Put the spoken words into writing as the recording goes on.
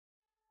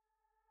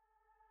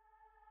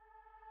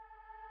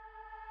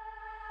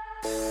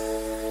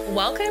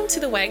Welcome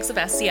to the WAGS of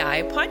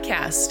SCI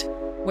podcast,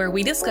 where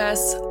we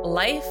discuss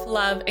life,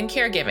 love, and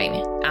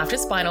caregiving after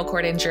spinal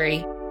cord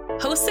injury.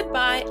 Hosted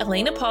by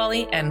Elena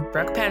Pauly and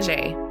Brooke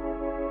Paget.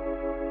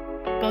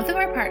 Both of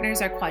our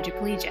partners are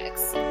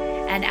quadriplegics,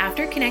 and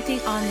after connecting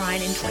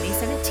online in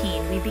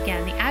 2017, we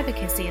began the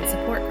advocacy and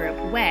support group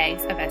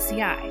WAGS of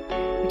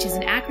SCI, which is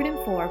an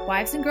acronym for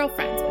Wives and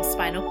Girlfriends with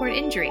Spinal Cord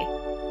Injury.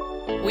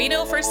 We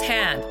know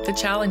firsthand the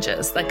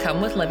challenges that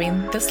come with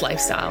living this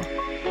lifestyle,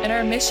 and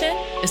our mission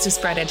is to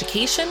spread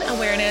education,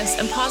 awareness,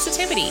 and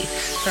positivity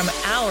from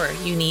our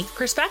unique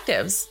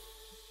perspectives.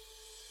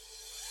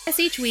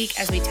 Each week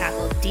as we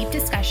tackle deep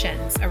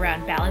discussions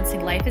around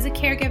balancing life as a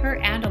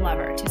caregiver and a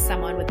lover to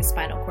someone with a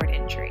spinal cord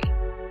injury.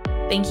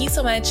 Thank you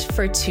so much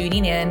for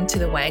tuning in to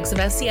the WAGS of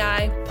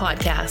SCI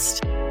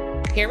podcast.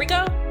 Here we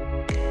go.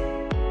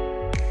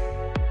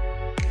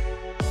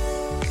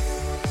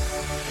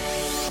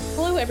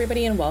 Hello,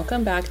 everybody, and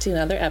welcome back to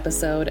another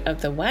episode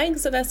of the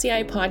WAGS of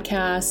SCI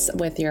podcast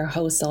with your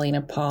hosts,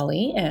 Elena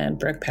Pauly and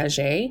Brooke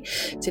Paget.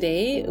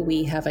 Today,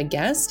 we have a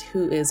guest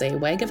who is a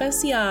WAG of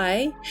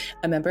SCI,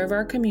 a member of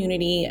our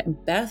community,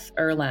 Beth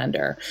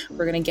Erlander.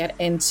 We're going to get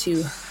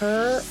into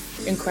her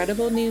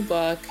incredible new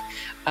book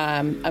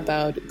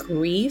about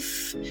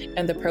grief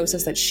and the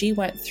process that she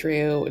went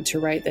through to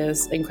write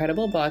this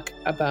incredible book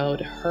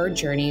about her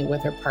journey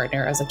with her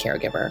partner as a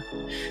caregiver.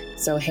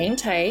 So hang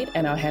tight,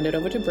 and I'll hand it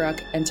over to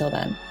Brooke until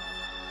then.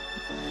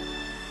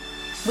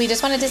 We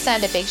just wanted to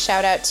send a big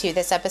shout out to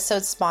this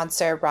episode's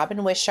sponsor,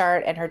 Robin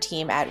Wishart and her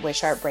team at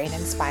Wishart Brain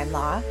and Spine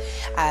Law.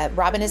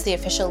 Robin is the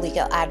official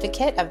legal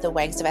advocate of the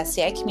WAGS of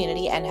SCI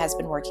community and has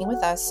been working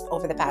with us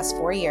over the past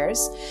 4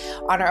 years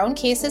on our own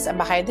cases and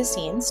behind the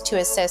scenes to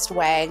assist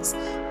WAGs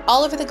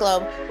all over the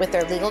globe with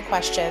their legal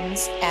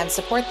questions and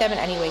support them in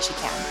any way she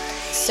can.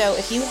 So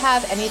if you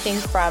have anything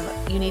from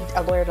you need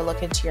a lawyer to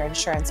look into your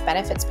insurance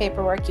benefits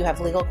paperwork, you have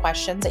legal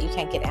questions that you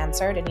can't get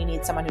answered and you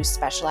need someone who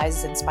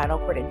specializes in spinal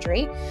cord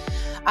injury,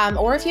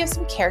 or if you have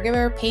some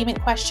caregiver payment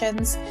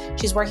questions,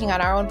 she's working on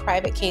our own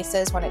private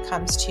cases when it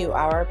comes to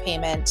our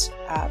payment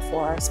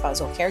for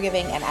spousal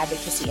caregiving and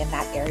advocacy in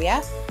that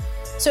area.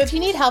 So if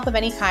you need help of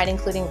any kind,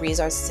 including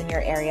resources in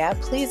your area,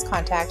 please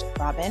contact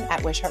Robin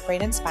at Wishart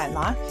Brain and Spine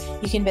Law.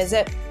 You can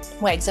visit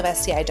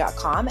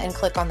wagsofsci.com and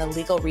click on the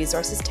Legal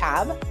Resources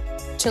tab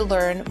to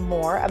learn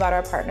more about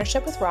our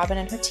partnership with Robin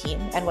and her team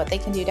and what they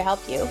can do to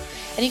help you.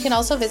 And you can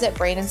also visit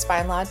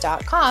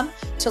brainandspinelaw.com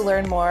to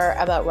learn more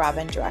about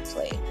Robin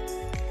directly.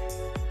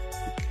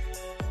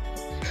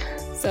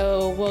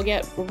 So we'll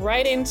get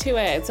right into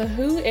it. So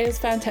who is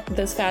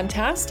this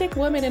fantastic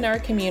woman in our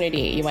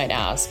community, you might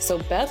ask? So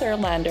Beth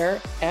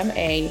Erlander,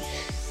 MA,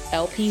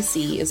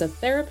 LPC, is a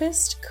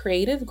therapist,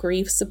 creative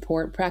grief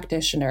support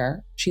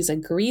practitioner. She's a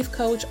grief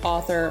coach,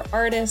 author,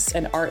 artist,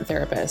 and art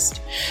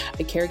therapist,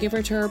 a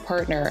caregiver to her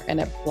partner,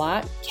 and a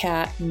black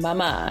cat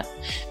mama.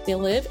 They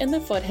live in the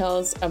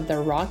foothills of the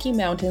Rocky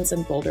Mountains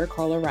in Boulder,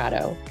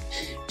 Colorado.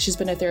 She's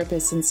been a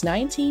therapist since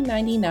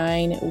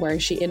 1999, where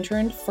she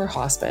interned for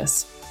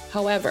hospice.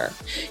 However,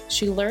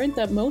 she learned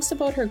that most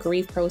about her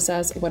grief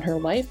process when her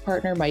life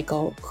partner,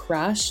 Michael,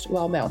 crashed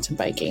while mountain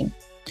biking.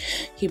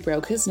 He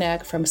broke his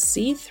neck from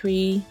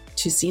C3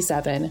 to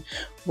C7,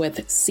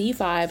 with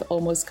C5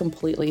 almost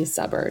completely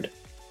severed.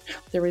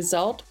 The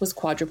result was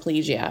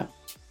quadriplegia.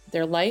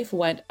 Their life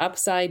went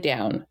upside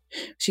down.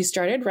 She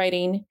started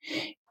writing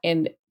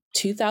in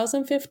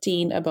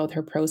 2015 about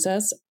her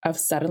process of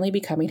suddenly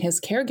becoming his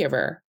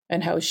caregiver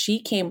and how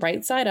she came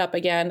right side up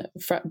again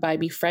by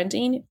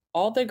befriending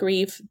all the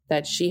grief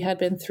that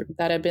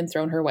had been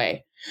thrown her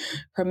way.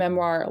 Her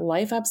memoir,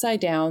 Life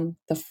Upside Down,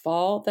 The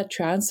Fall That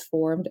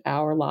Transformed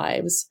Our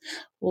Lives,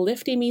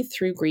 Lifting Me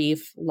Through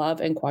Grief, Love,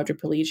 and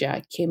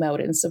Quadriplegia, came out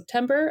in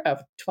September of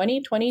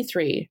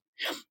 2023.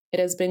 It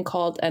has been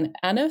called an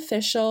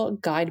unofficial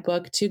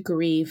guidebook to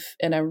grief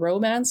and a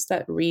romance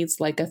that reads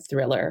like a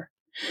thriller.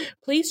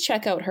 Please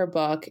check out her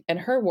book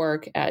and her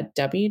work at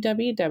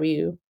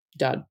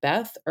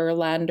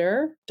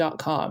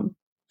www.betherlander.com.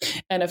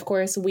 And of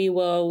course, we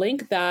will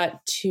link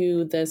that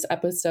to this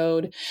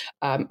episode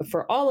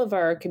for all of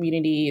our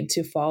community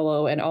to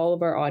follow and all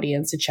of our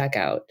audience to check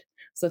out.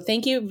 So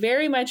thank you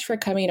very much for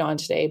coming on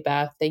today,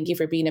 Beth. Thank you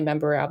for being a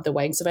member of the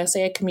WAGS of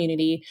SCI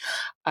community.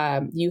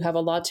 You have a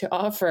lot to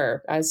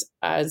offer. As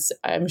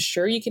I'm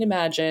sure you can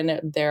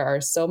imagine, there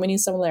are so many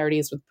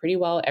similarities with pretty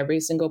well every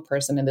single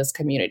person in this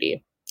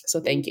community.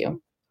 So thank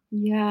you.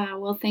 Yeah,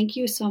 well, thank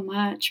you so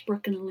much,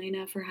 Brooke and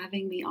Elena, for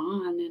having me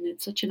on. And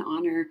it's such an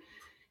honor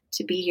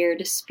to be here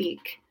to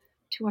speak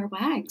to our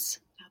WAGs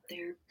out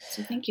there.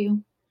 So thank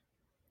you.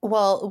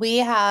 Well, we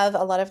have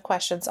a lot of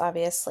questions,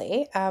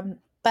 obviously.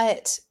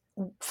 But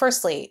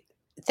firstly,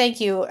 thank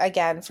you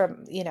again for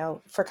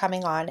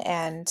coming on.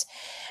 And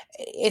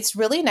it's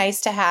really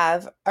nice to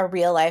have a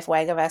real life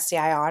WAG of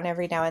SCI on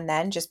every now and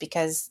then, just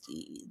because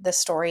the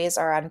stories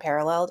are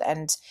unparalleled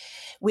and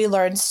we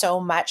learn so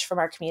much from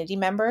our community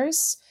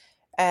members.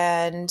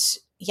 And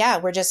yeah,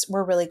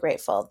 we're really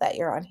grateful that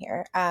you're on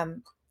here.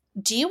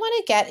 Do you want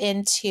to get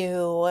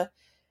into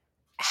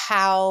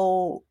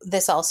how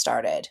this all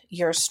started,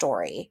 your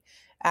story.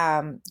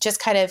 Just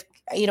kind of,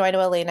 I know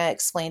Elena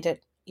explained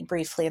it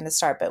briefly in the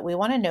start, but we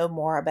want to know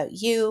more about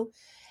you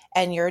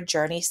and your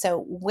journey. So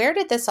where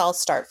did this all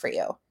start for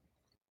you?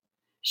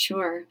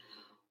 Sure.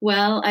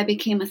 Well, I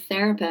became a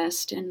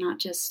therapist, and not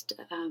just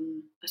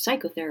a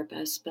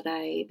psychotherapist, but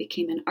I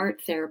became an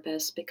art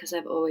therapist because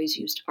I've always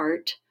used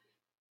art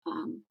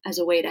as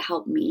a way to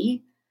help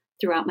me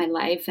throughout my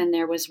life. And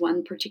there was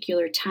one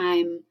particular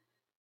time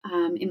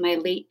in my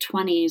late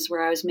 20s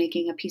where I was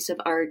making a piece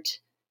of art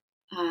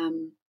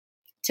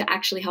to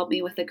actually help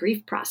me with the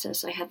grief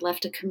process. I had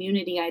left a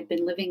community I'd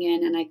been living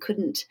in, and I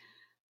couldn't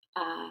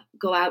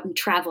go out and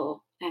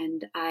travel.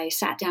 And I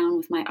sat down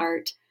with my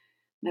art,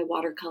 my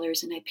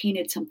watercolors, and I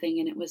painted something,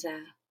 and it was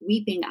a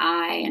weeping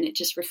eye, and it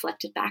just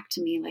reflected back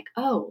to me like,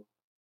 oh,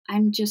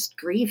 I'm just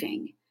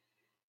grieving.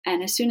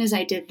 And as soon as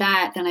I did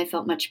that, then I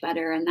felt much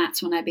better. And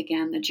that's when I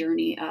began the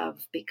journey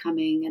of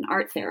becoming an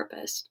art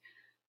therapist.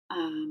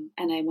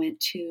 And I went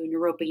to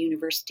Naropa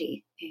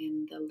University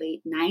in the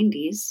late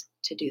 90s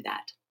to do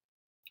that.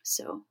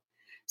 So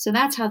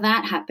that's how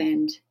that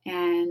happened.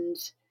 And,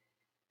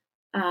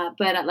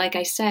 but like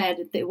I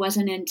said, it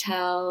wasn't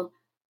until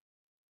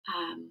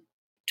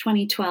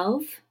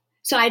 2012.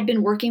 So I'd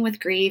been working with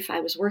grief.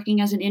 I was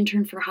working as an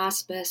intern for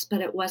hospice,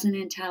 but it wasn't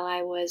until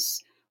I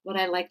was what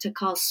I like to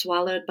call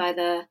swallowed by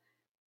the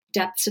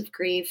depths of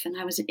grief. And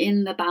I was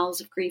in the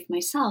bowels of grief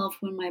myself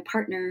when my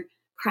partner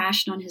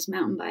crashed on his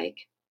mountain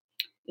bike.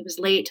 It was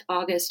late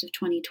August of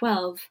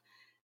 2012.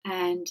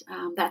 And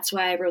that's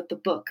why I wrote the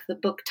book. The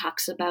book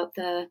talks about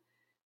the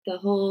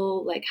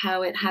whole, like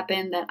how it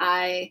happened that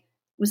I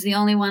was the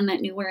only one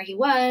that knew where he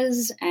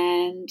was,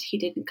 and he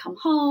didn't come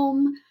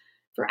home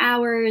for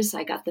hours.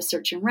 I got the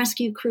search and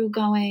rescue crew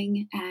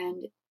going,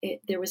 and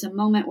there was a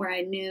moment where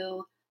I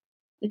knew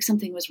like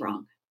something was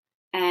wrong.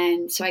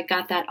 And so I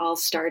got that all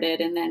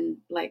started, and then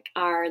like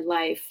our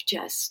life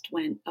just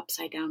went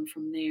upside down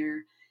from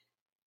there.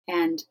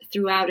 And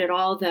throughout it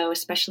all, though,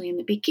 especially in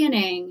the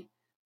beginning,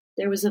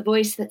 there was a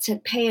voice that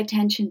said, pay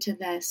attention to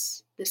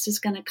this. This is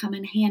going to come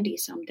in handy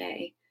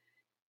someday.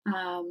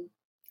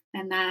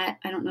 And that,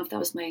 I don't know if that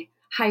was my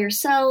higher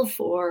self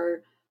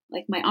or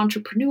like my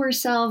entrepreneur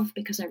self,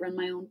 because I run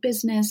my own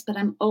business, but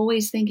I'm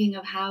always thinking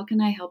of how can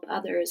I help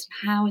others?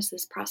 How is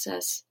this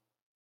process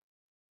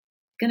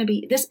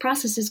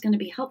is going to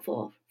be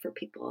helpful for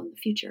people in the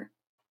future.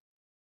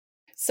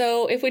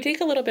 So if we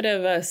take a little bit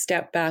of a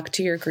step back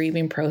to your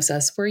grieving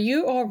process, were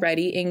you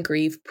already in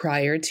grief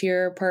prior to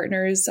your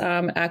partner's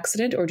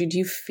accident, or did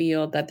you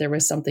feel that there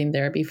was something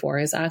there before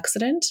his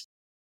accident?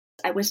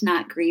 I was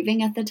not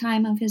grieving at the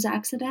time of his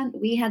accident.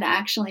 We had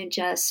actually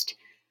just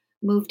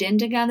moved in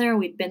together.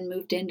 We'd been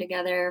moved in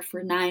together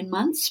for 9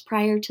 months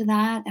prior to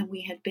that, and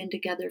we had been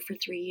together for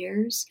 3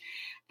 years.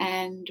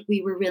 And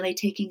we were really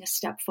taking a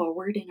step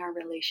forward in our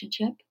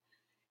relationship.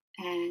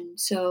 And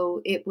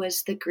so it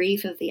was the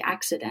grief of the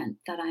accident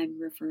that I'm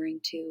referring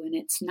to. And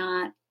it's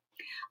not,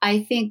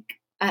 I think,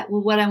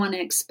 what I want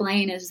to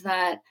explain is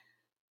that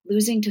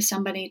losing to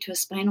somebody to a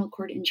spinal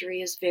cord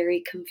injury is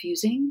very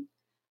confusing.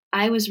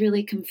 I was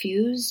really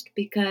confused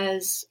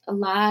because a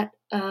lot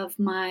of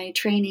my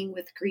training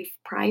with grief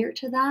prior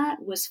to that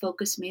was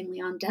focused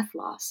mainly on death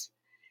loss.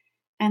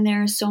 And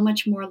there is so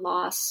much more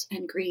loss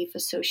and grief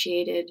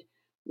associated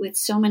with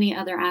so many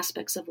other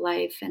aspects of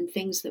life and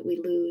things that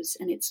we lose,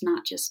 and it's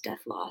not just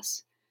death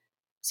loss.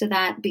 So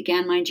that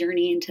began my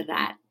journey into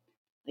that.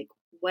 Like,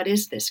 what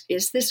is this?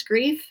 Is this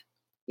grief?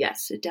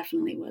 Yes, it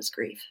definitely was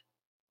grief.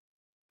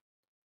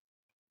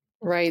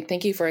 Right.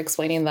 Thank you for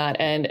explaining that.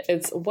 And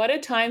it's what a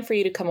time for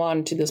you to come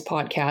on to this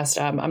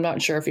podcast. I'm not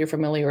sure if you're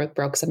familiar with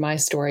Brooks and my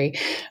story.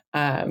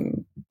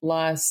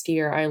 Last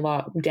year,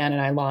 Dan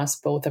and I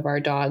lost both of our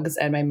dogs,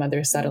 and my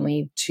mother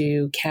suddenly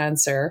to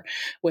cancer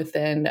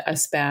within a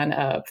span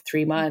of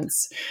 3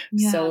 months.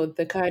 Yeah. So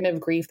the kind of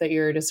grief that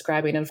you're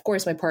describing, and of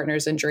course, my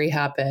partner's injury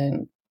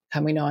happened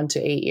coming on to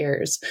 8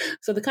 years.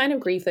 So the kind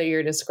of grief that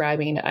you're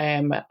describing,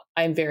 I'm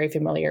very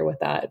familiar with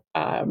that.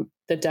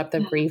 The depth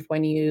of grief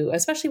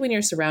especially when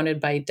you're surrounded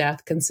by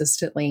death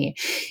consistently.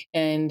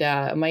 And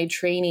my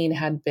training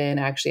had been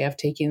I've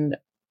taken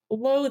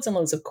loads and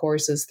loads of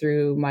courses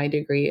through my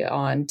degree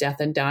on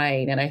death and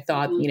dying. And I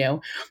thought,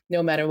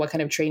 no matter what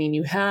kind of training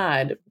you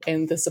had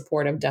in the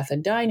support of death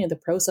and dying and the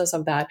process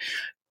of that,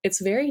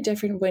 it's very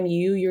different when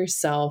you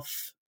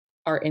yourself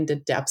are in the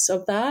depths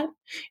of that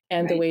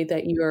and the way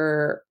that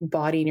your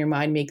body and your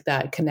mind make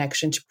that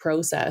connection to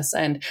process.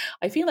 And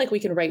I feel like we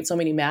can write so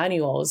many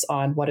manuals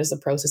on what is the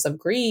process of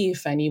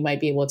grief. And you might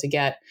be able to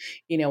get,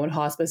 in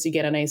hospice, you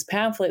get a nice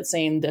pamphlet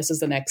saying this is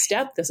the next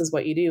step. This is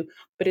what you do.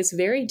 But it's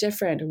very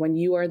different when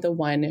you are the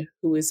one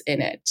who is in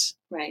it.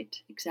 Right.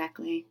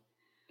 Exactly.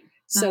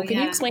 So can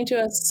you explain to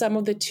us some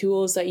of the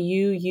tools that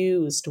you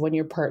used when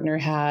your partner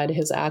had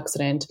his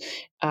accident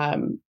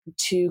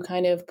to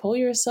kind of pull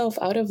yourself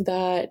out of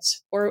that,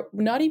 or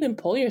not even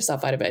pull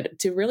yourself out of it,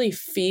 to really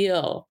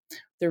feel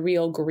the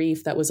real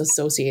grief that was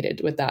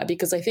associated with that?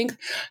 Because I think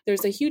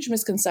there's a huge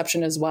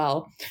misconception as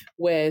well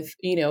with,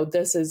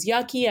 this is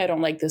yucky. I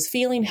don't like this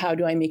feeling. How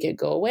do I make it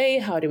go away?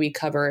 How do we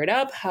cover it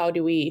up? How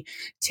do we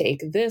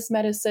take this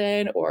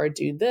medicine or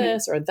do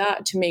this or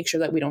that to make sure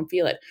that we don't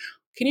feel it?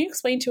 Can you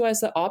explain to us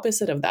the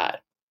opposite of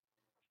that?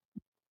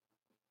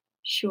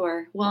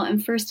 Sure. Well,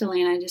 and first,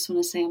 Elaine, I just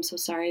want to say I'm so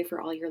sorry for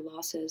all your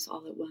losses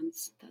all at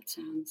once. That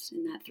sounds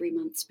in that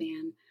 3-month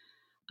span.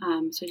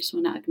 So I just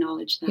want to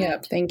acknowledge that. Yeah,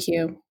 thank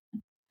you.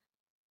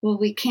 Well,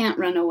 we can't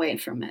run away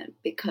from it,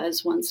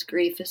 because once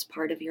grief is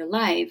part of your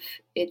life,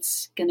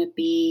 it's going to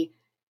be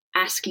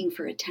asking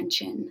for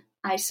attention.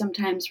 I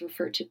sometimes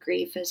refer to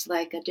grief as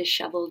like a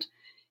disheveled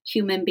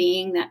human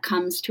being that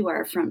comes to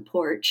our front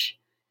porch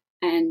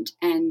and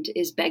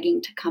is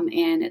begging to come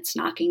in. It's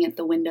knocking at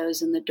the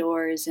windows and the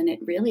doors, and it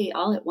really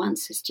all at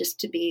once is just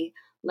to be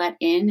let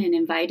in and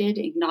invited,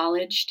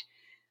 acknowledged.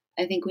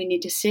 I think we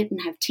need to sit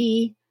and have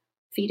tea,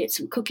 feed it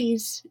some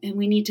cookies, and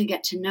we need to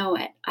get to know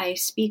it. I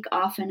speak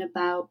often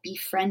about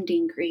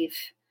befriending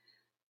grief,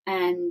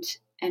 and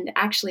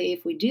actually,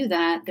 if we do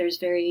that, there's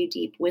very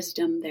deep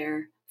wisdom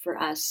there for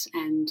us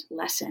and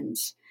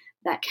lessons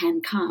that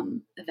can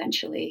come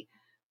eventually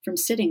from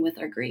sitting with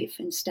our grief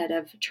instead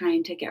of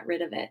trying to get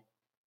rid of it.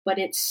 But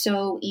it's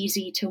so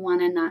easy to want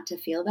to not to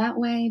feel that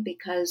way,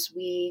 because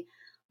we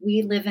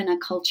live in a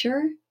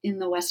culture in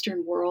the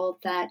Western world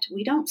that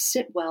we don't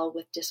sit well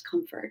with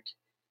discomfort.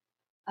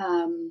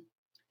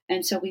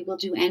 And so we will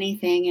do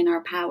anything in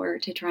our power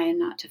to try and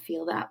not to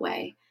feel that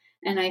way.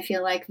 And I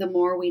feel like the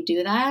more we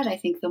do that, I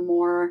think the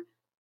more,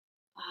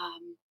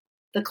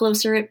 the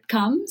closer it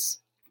comes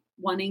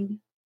wanting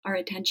our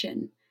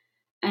attention.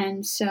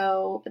 And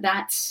so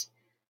that's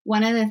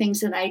one of the things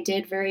that I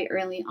did very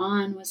early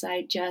on, was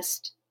I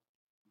just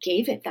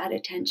gave it that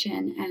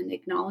attention and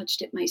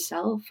acknowledged it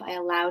myself. I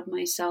allowed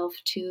myself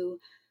to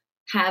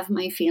have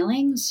my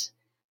feelings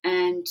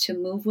and to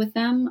move with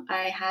them.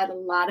 I had a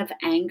lot of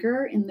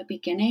anger in the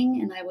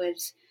beginning, and I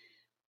was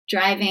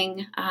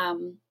driving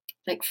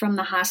like from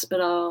the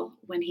hospital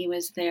when he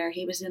was there.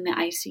 He was in the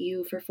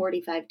ICU for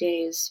 45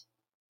 days.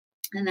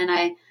 And then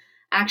I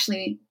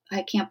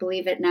can't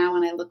believe it now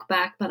when I look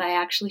back, but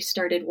I actually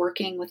started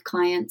working with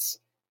clients.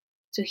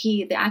 So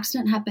the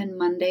accident happened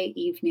Monday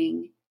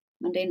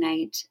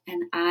night,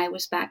 and I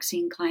was back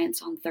seeing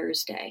clients on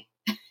Thursday.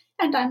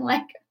 And I'm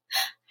like,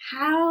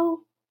 how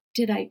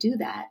did I do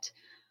that?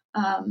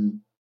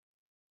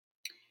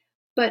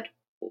 But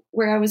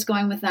where I was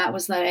going with that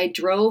was that I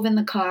drove in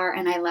the car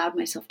and I allowed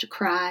myself to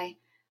cry.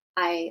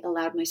 I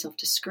allowed myself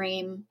to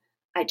scream.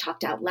 I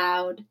talked out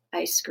loud.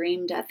 I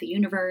screamed at the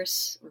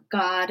universe or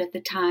God at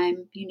the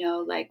time,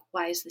 like,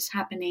 why is this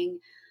happening?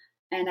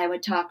 And I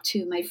would talk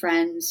to my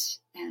friends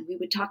and we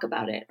would talk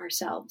about it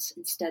ourselves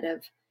instead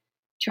of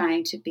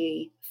trying to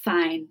be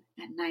fine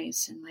and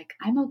nice and like,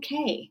 I'm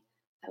okay.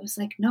 I was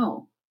like,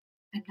 no,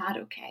 I'm not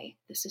okay.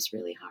 This is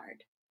really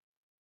hard.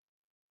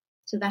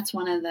 So that's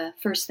one of the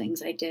first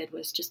things I did,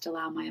 was just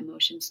allow my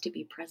emotions to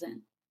be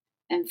present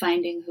and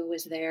finding who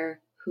was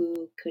there,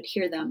 who could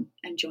hear them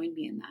and join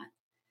me in that.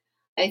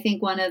 I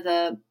think one of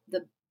the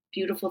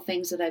beautiful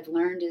things that I've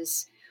learned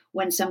is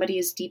when somebody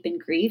is deep in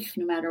grief,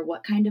 no matter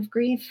what kind of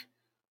grief,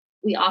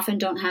 we often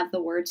don't have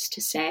the words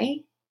to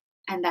say,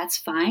 and that's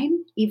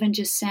fine. Even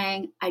just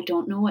saying, I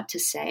don't know what to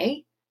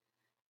say,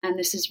 and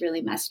this is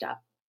really messed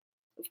up.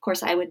 Of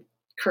course, I would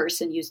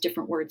curse and use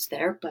different words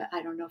there, but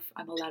I don't know if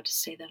I'm allowed to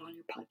say that on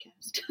your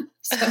podcast.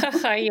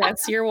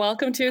 Yes, you're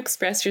welcome to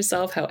express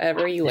yourself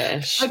however you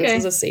wish. Okay. This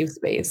is a safe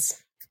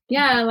space.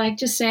 Yeah, like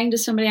just saying to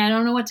somebody, I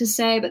don't know what to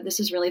say, but this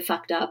is really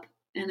fucked up,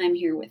 and I'm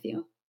here with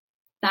you.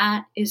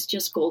 That is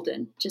just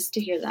golden, just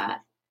to hear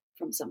that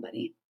from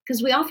somebody.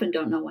 Because we often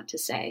don't know what to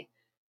say.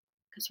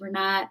 Because we're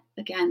not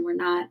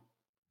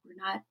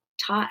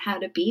taught how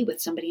to be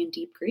with somebody in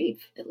deep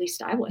grief. At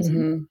least I wasn't.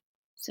 Mm-hmm.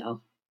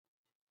 So.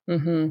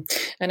 Mm-hmm.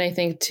 And I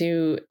think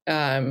too,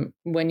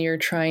 when you're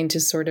trying to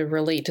sort of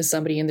relate to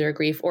somebody in their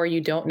grief, or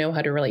you don't know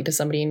how to relate to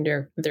somebody in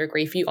their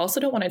grief, you also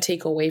don't want to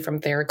take away from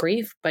their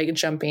grief by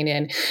jumping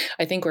in.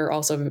 I think we're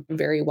also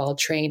very well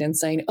trained in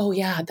saying, oh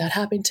yeah, that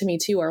happened to me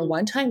too. Or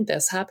one time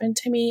this happened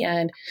to me.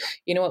 And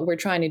you know what we're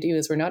trying to do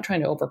is we're not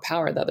trying to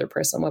overpower the other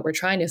person. What we're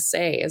trying to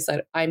say is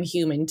that I'm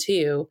human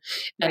too.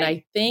 Right. And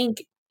I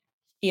think,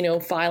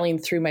 filing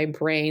through my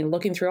brain,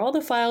 looking through all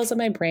the files of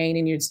my brain,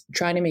 and you're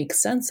trying to make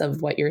sense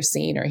of what you're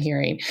seeing or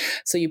hearing.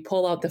 So you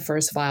pull out the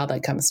first file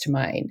that comes to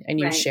mind and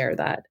you right. share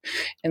that.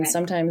 And right.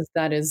 sometimes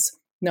that is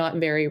not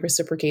very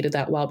reciprocated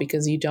that well,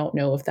 because you don't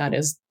know if that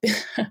is,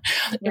 if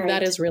right.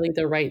 that is really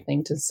the right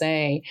thing to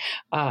say.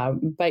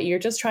 But you're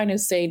just trying to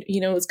say,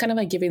 it's kind of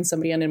like giving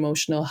somebody an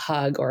emotional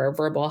hug or a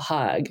verbal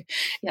hug.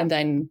 Yeah. And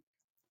then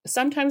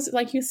sometimes,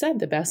 like you said,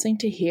 the best thing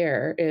to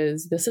hear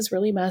is, this is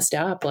really messed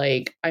up.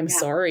 Like, I'm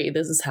sorry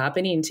this is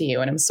happening to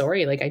you. And I'm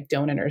sorry, like, I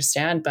don't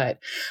understand, but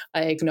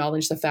I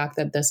acknowledge the fact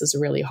that this is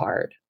really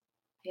hard.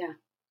 Yeah.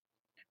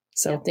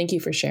 So thank you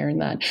for sharing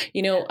that.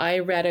 You know, I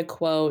read a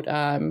quote.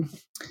 I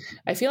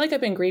feel like I've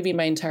been grieving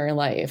my entire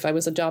life. I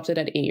was adopted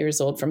at 8 years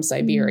old from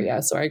Siberia.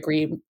 Mm-hmm. So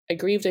I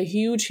grieved a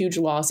huge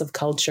loss of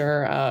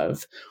culture,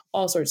 of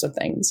all sorts of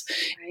things.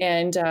 Right.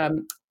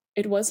 And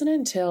it wasn't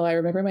until I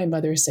remember my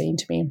mother saying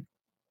to me,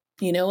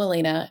 you know,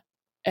 Elena,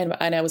 and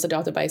I was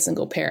adopted by a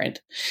single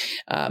parent,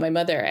 my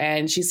mother.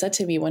 And she said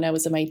to me when I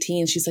was in my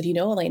teens, she said, you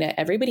know, Elena,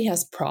 everybody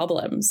has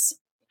problems.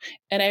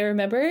 And I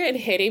remember it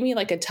hitting me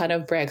like a ton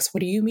of bricks.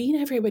 What do you mean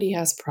everybody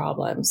has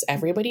problems?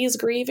 Everybody is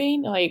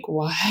grieving? Like,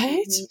 what?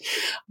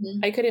 Mm-hmm.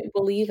 I couldn't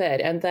believe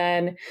it. And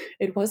then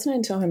it wasn't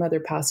until my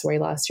mother passed away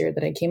last year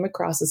that I came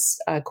across this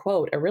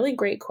quote, a really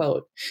great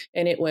quote.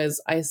 And it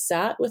was, I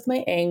sat with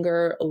my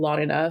anger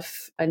long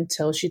enough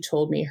until she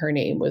told me her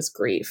name was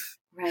grief.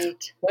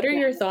 Right. What are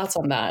your thoughts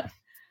on that?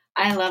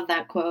 I love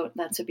that quote.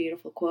 That's a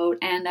beautiful quote.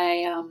 And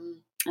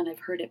I've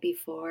heard it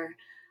before.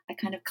 I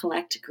kind of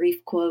collect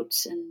grief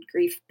quotes and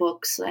grief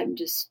books. I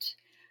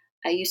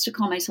used to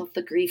call myself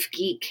the grief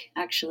geek,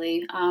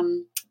 actually.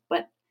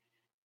 But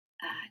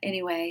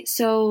anyway,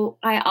 so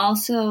I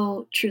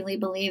also truly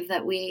believe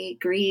that we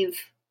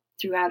grieve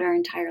throughout our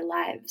entire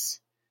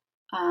lives.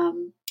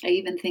 I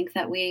even think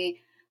that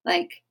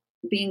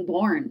being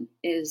born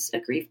is a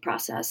grief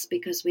process,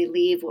 because we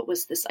leave what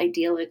was this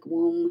idyllic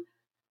womb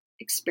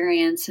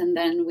experience, and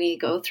then we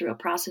go through a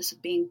process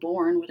of being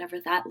born,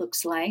 whatever that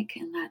looks like,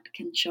 and that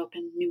can show up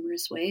in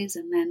numerous ways,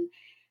 and then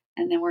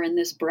we're in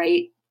this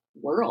bright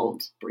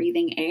world,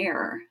 breathing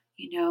air,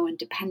 and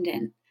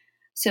dependent.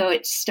 So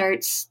it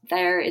starts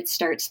there. It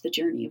starts the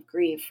journey of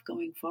grief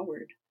going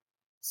forward.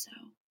 So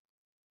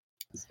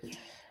yeah.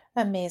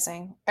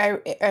 Amazing.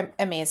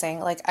 Amazing.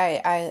 Like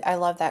I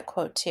love that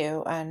quote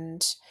too.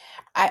 And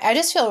I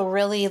just feel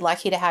really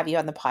lucky to have you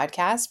on the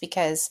podcast,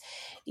 because,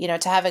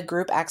 to have a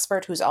group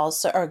expert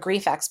or a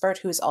grief expert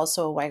who's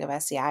also a WAG of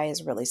SCI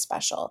is really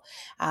special,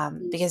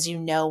 because you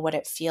know what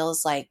it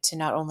feels like to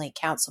not only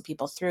counsel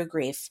people through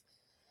grief,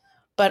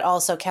 but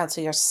also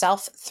counsel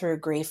yourself through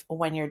grief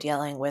when you're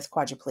dealing with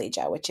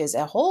quadriplegia, which is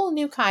a whole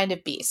new kind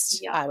of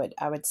beast. Yeah.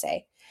 I would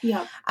say.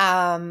 Yeah.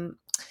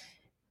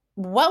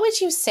 What would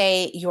you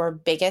say your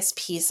biggest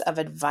piece of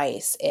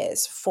advice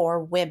is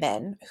for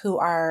women who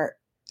are,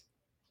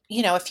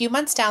 a few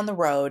months down the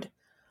road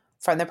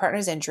from their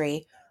partner's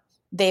injury?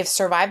 They've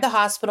survived the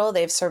hospital.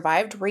 They've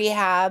survived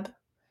rehab.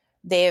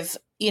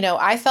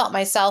 I felt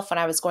myself when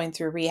I was going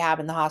through rehab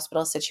in the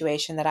hospital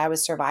situation that I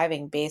was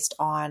surviving based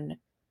on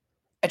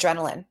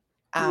adrenaline.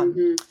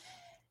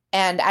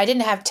 And I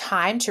didn't have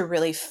time to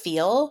really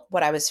feel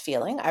what I was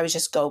feeling. I was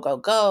just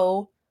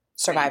go,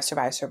 survive,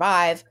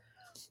 survive.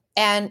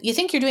 And you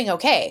think you're doing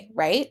okay,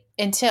 right?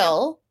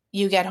 Until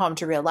you get home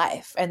to real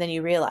life. And then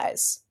you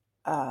realize,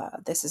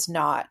 this is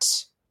not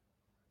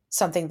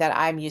something that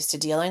I'm used to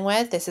dealing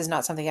with. This is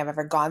not something I've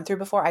ever gone through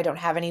before. I don't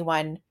have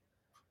anyone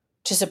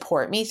to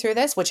support me through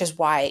this, which is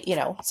why,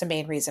 it's the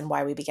main reason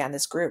why we began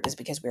this group, is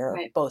because we were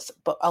both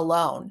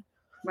alone.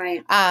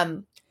 Right.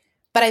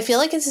 But I feel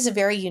like this is a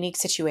very unique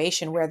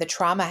situation where the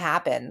trauma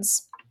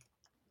happens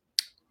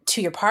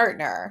to your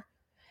partner,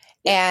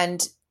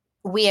 and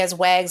we as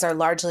WAGs are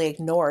largely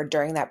ignored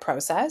during that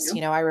process.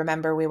 Yep. I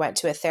remember we went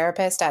to a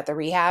therapist at the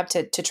rehab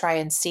to try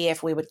and see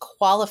if we would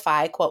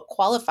qualify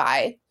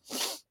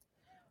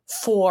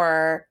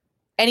for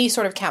any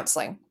sort of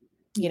counseling.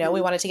 We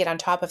wanted to get on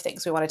top of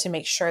things. We wanted to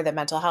make sure that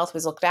mental health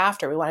was looked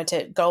after. We wanted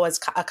to go as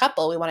a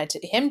couple. We wanted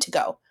him to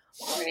go.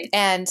 Right.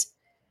 And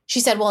she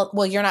said,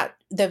 well, you're not,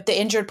 the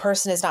injured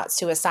person is not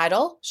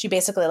suicidal. She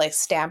basically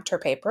stamped her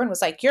paper and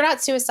was like, you're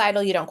not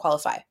suicidal. You don't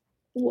qualify.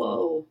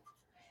 Whoa.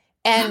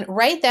 And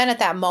right then at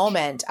that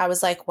moment, I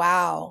was like,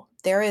 wow,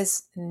 there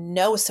is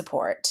no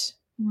support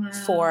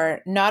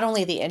for not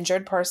only the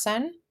injured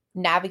person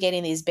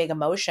navigating these big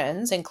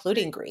emotions,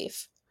 including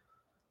grief,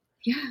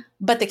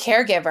 but the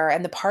caregiver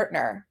and the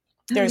partner.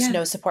 There's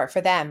no support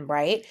for them,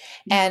 right?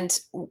 Yeah. And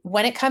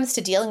when it comes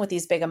to dealing with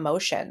these big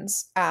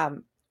emotions,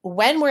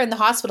 when we're in the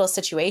hospital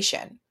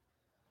situation,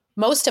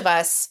 most of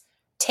us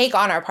take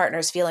on our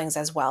partner's feelings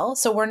as well.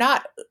 So we're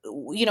not,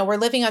 we're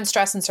living on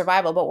stress and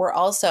survival, but we're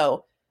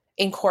also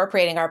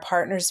incorporating our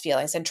partner's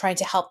feelings and trying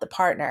to help the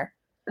partner.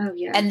 Oh,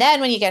 yeah. And then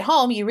when you get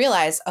home, you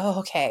realize, oh,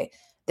 okay,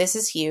 this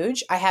is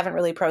huge. I haven't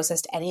really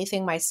processed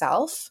anything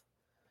myself.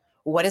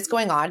 What is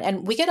going on?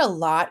 And we get a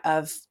lot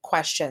of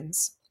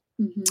questions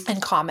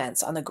and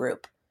comments on the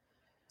group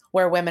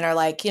where women are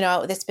like,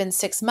 it's been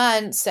 6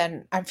 months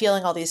and I'm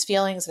feeling all these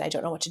feelings and I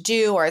don't know what to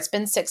do. Or it's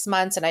been 6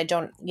 months and I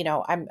don't,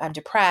 I'm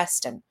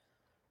depressed and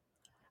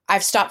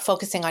I've stopped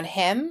focusing on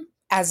him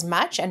as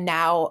much. And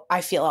now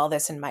I feel all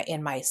this in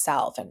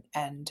myself.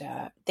 And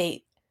a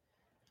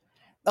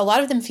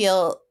lot of them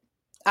feel,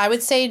 I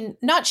would say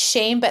not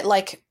shame, but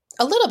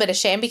a little bit of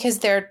shame because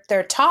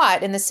they're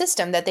taught in the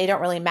system that they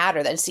don't really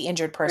matter, that it's the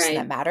injured person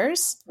that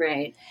matters.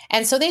 Right.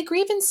 And so they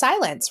grieve in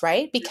silence,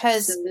 right?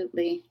 Because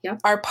absolutely.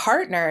 Yep. our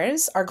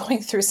partners are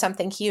going through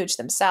something huge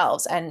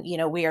themselves. And,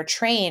 we are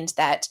trained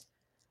that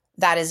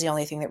is the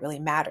only thing that really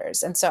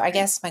matters. And so I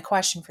guess my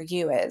question for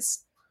you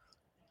is,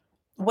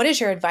 what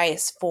is your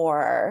advice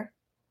for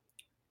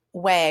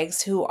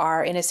WAGs who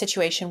are in a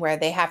situation where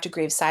they have to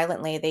grieve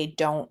silently? They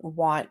don't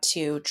want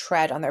to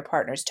tread on their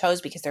partner's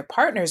toes because their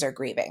partners are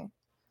grieving.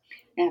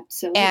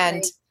 Absolutely.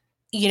 And,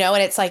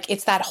 and it's like,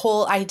 it's that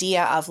whole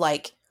idea of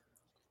like,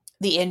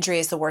 the injury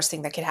is the worst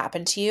thing that could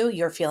happen to you.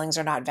 Your feelings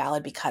are not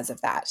valid because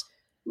of that.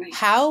 Right.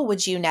 How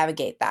would you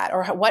navigate that?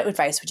 Or what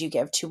advice would you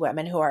give to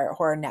women who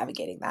are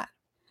navigating that?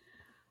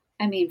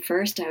 I mean,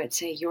 first I would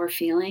say your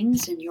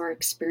feelings and your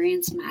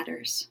experience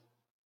matters.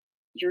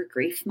 Your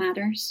grief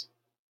matters.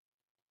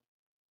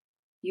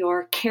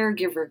 Your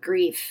caregiver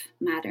grief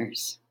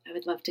matters. I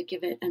would love to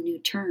give it a new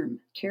term,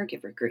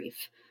 caregiver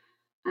grief,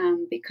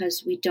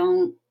 because we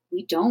don't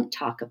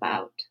talk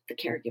about the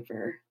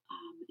caregiver.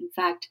 In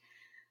fact,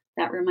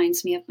 that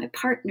reminds me of my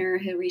partner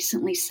who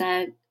recently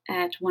said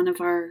at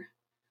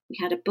we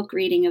had a book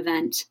reading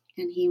event,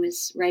 and he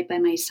was right by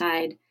my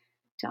side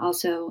to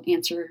also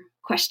answer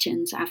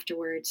questions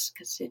afterwards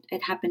because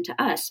it happened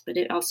to us, but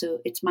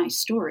it's my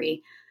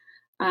story.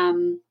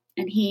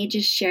 And he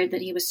just shared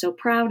that he was so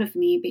proud of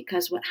me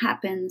because what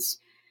happens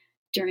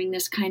during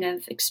this kind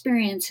of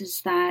experience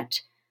is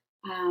that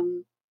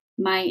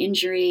my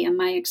injury and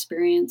my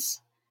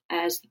experience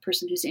as the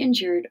person who's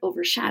injured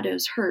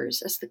overshadows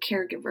hers as the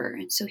caregiver.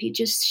 And so he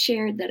just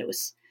shared that it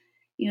was,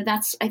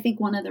 that's, I think,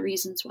 one of the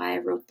reasons why I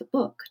wrote the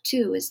book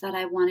too, is that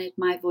I wanted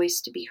my voice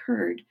to be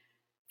heard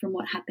from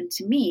what happened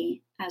to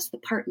me as the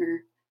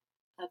partner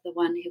of the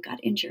one who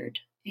got injured.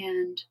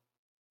 And,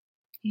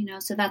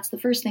 so that's the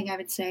first thing I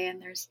would say.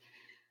 And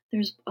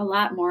there's a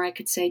lot more I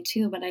could say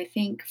too, but I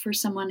think for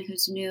someone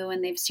who's new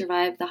and they've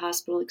survived the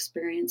hospital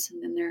experience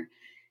and then they're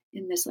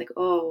in this like,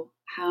 oh,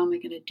 how am I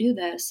going to do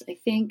this? I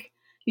think,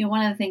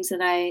 one of the things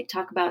that I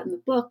talk about in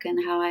the book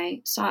and how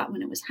I saw it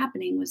when it was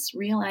happening was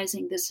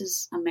realizing this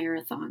is a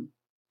marathon.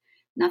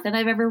 Not that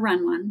I've ever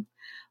run one,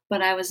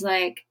 but I was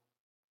like,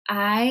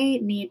 I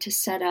need to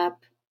set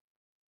up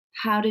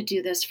how to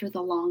do this for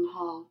the long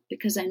haul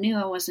because I knew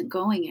I wasn't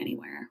going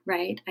anywhere,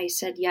 right? I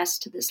said yes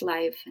to this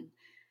life, and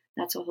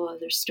that's a whole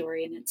other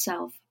story in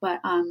itself.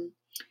 But, so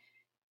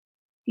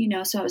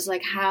I was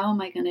like, how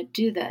am I going to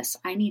do this?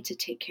 I need to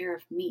take care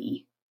of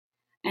me.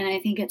 And I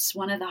think it's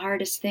one of the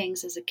hardest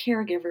things as a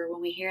caregiver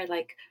when we hear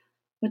like,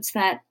 what's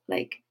that?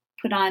 Like,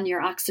 put on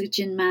your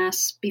oxygen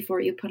mask before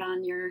you put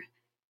on your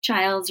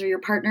child's or your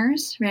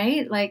partner's,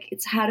 right? Like,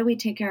 it's how do we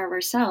take care of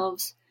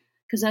ourselves?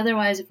 Because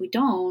otherwise, if we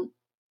don't,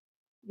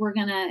 we're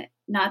going to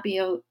not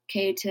be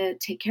okay to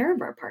take care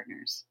of our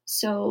partners.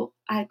 So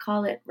I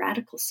call it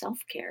radical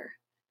self-care.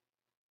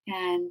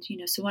 And,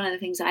 so one of the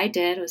things I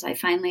did was I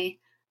think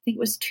it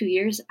was 2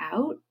 years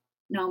out.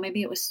 No,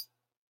 maybe it was,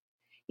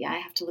 I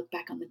have to look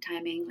back on the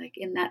timing. Like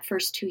in that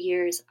first 2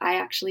 years, I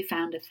actually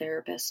found a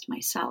therapist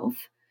myself.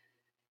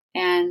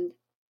 And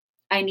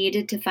I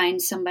needed to find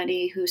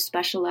somebody who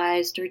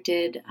specialized or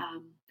did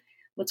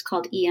what's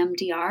called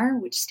EMDR,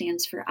 which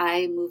stands for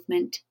eye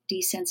movement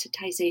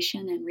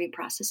desensitization and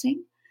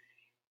reprocessing.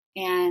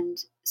 And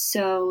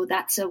so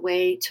that's a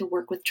way to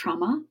work with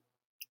trauma.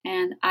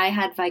 And I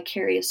had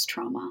vicarious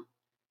trauma.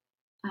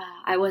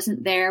 I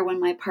wasn't there when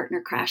my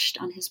partner crashed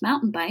on his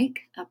mountain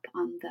bike up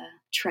on the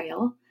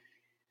trail,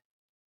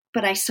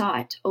 but I saw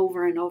it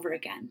over and over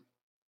again.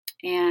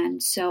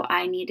 And so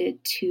I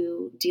needed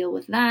to deal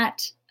with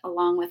that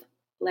along with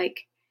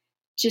like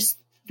just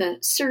the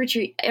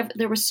surgery.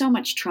 There was so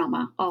much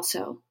trauma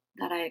also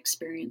that I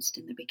experienced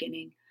in the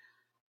beginning.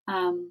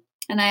 And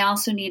I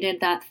also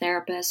needed that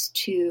therapist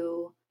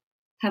to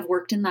have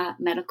worked in the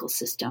medical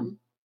system.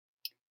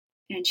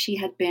 And she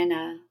had been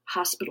a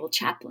hospital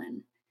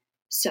chaplain.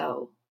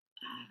 So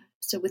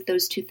with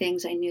those two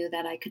things, I knew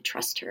that I could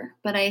trust her.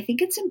 But I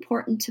think it's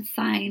important to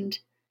find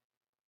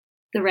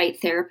the right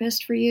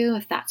therapist for you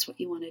if that's what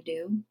you want to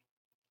do.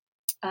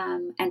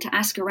 And to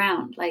ask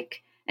around,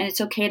 and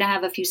it's okay to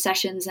have a few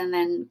sessions and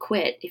then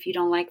quit if you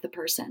don't like the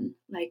person.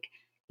 Like,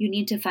 you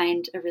need to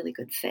find a really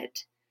good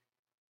fit.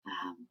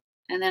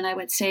 And then I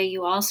would say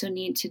you also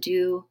need to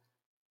do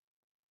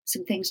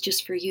some things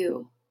just for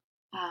you.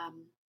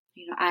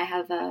 I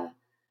have a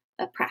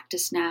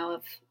practice now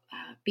of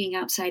being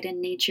outside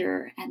in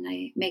nature, and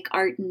I make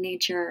art in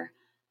nature.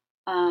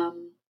 I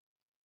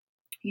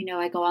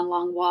go on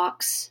long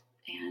walks,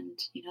 and,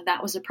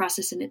 that was a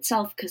process in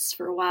itself, because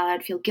for a while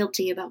I'd feel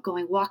guilty about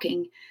going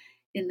walking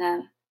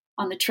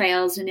on the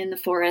trails and in the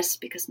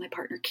forest because my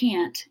partner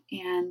can't.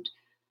 And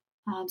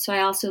so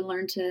I also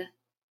learned to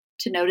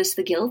notice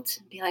the guilt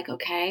and be like,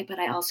 okay, but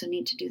I also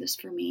need to do this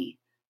for me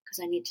because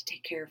I need to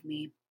take care of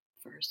me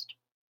first,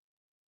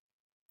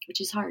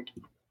 which is hard.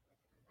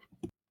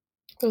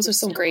 Those are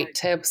some great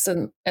tips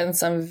and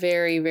some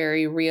very,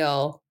 very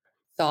real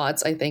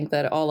thoughts, I think,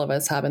 that all of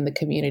us have in the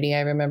community.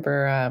 I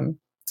remember,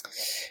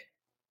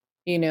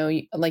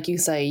 like you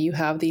say, you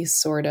have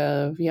these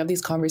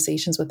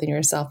conversations within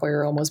yourself where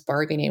you're almost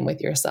bargaining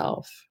with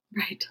yourself.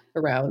 Right.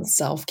 Around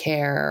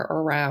self-care,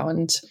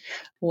 around,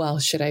 well,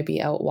 should I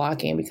be out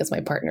walking because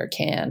my partner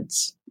can't?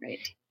 Right.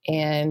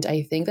 And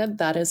I think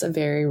that is a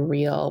very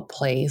real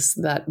place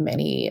that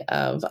many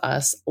of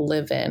us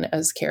live in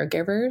as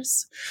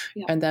caregivers.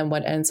 Yeah. And then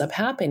what ends up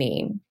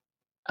happening,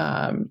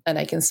 and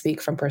I can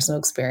speak from personal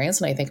experience,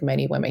 and I think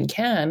many women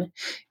can,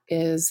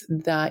 is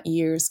that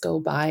years go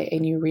by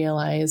and you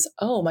realize,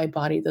 oh, my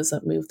body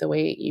doesn't move the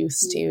way it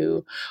used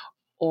to,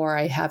 or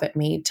I haven't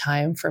made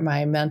time for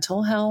my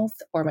mental health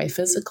or my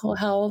physical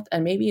health.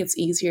 And maybe it's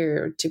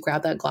easier to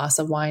grab that glass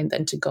of wine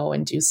than to go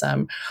and do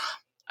some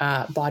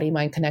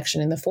body-mind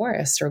connection in the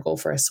forest or go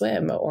for a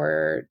swim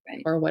or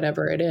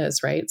whatever it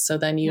is, right? So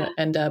then you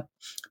end up,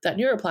 that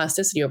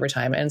neuroplasticity over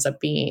time ends up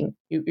being,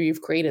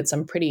 you've created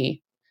some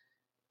pretty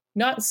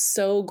not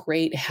so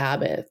great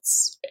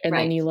habits. And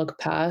then you look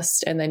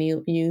past and then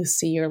you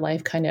see your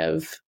life kind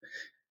of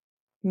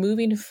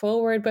moving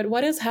forward. But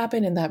what has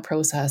happened in that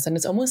process? And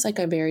it's almost like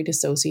a very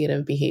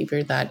dissociative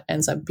behavior that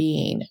ends up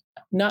being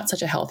not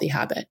such a healthy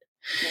habit.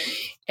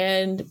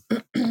 And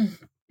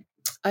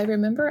I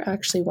remember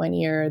actually one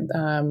year,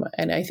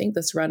 and I think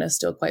this run is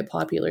still quite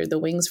popular, the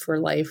Wings for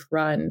Life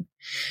run.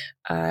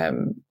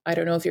 I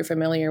don't know if you're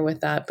familiar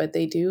with that, but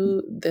they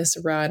do this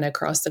run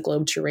across the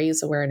globe to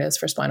raise awareness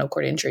for spinal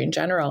cord injury in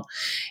general.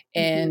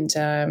 And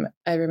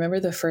I remember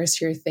the first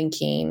year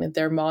thinking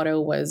their motto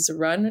was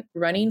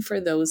running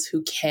for those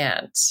who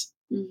can't.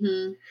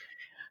 Mm-hmm.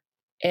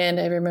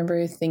 And I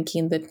remember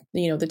thinking that,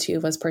 the two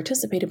of us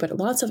participated, but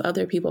lots of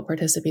other people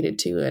participated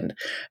too.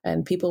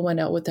 And people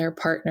went out with their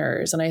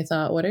partners. And I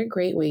thought, what a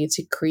great way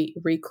to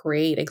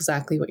recreate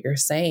exactly what you're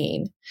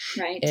saying,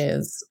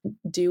 is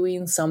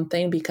doing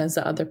something because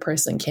the other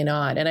person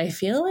cannot. And I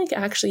feel like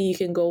actually you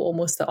can go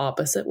almost the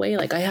opposite way.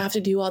 Like, I have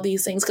to do all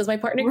these things because my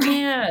partner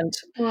can't.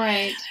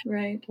 Right.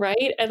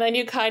 And then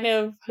you kind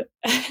of,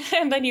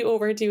 and then you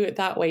overdo it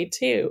that way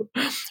too,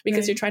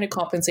 because you're trying to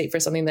compensate for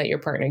something that your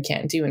partner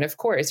can't do. And of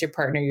course, your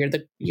partner,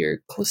 you're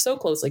so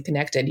closely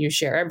connected. You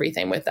share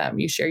everything with them.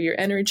 You share your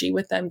energy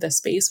with them, the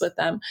space with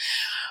them.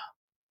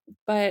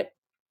 But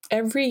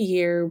every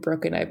year,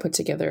 Brooke and I put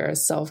together a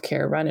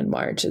self-care run in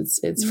March.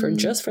 It's for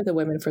just for the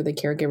women, for the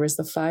caregivers,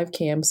 the 5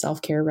 km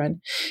self-care run.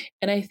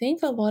 And I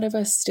think a lot of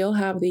us still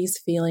have these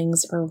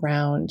feelings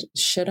around,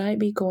 should I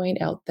be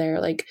going out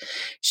there? Like,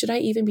 should I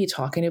even be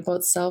talking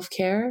about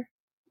self-care?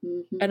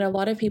 And a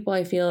lot of people,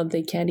 I feel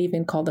they can't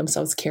even call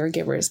themselves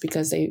caregivers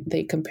because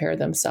they compare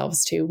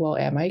themselves to, well,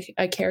 am I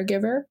a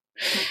caregiver?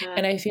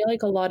 And I feel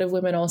like a lot of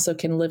women also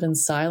can live in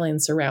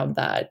silence around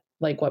that.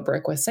 Like what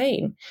Brooke was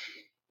saying,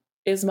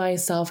 is my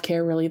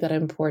self-care really that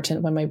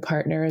important when my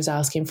partner is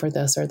asking for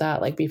this or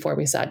that? Like before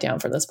we sat down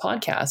for this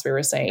podcast, we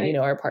were saying,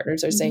 our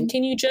partners are saying,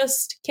 can you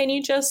just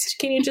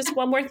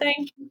one more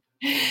thing?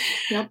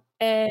 Yep.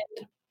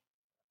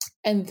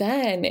 And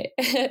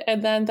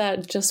then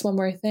that just one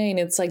more thing,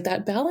 it's like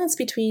that balance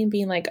between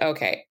being like,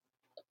 okay,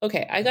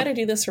 I got to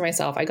do this for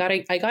myself. I got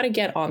to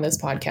get on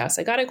this podcast.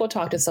 I got to go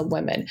talk to some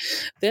women.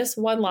 This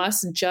one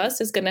last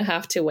just is going to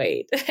have to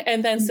wait.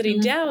 And then sitting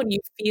down, you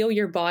feel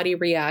your body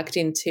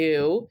reacting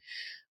to,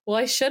 well,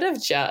 I should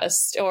have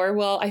just, or,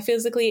 well, I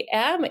physically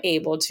am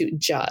able to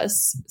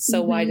just.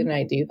 So why didn't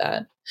I do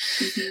that?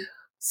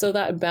 So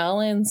that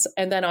balance,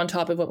 and then on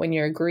top of it, when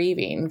you're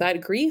grieving, that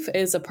grief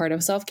is a part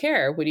of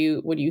self-care. Would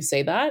you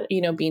say that,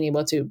 being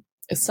able to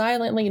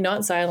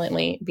not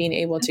silently, being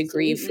able to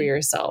grieve for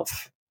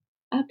yourself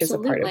is a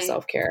part of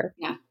self-care.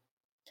 Yeah.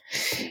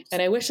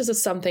 And I wish this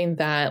is something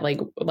that like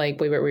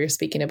we were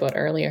speaking about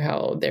earlier,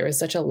 how there is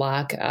such a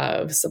lack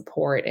of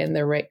support in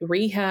the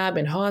rehab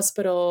and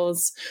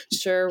hospitals.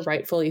 Sure,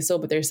 rightfully so,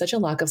 but there's such a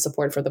lack of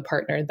support for the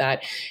partner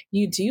that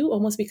you do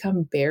almost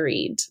become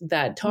buried,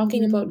 that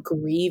talking about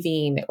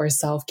grieving or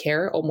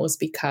self-care almost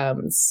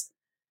becomes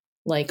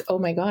like, oh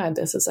my God,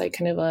 this is like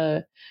kind of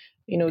a,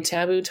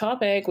 taboo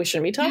topic. We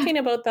shouldn't be talking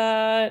about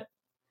that.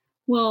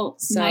 Well,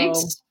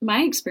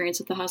 my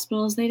experience at the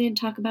hospital is they didn't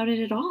talk about it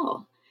at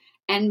all.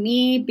 And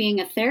me being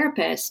a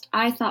therapist,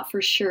 I thought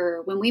for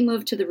sure when we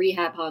moved to the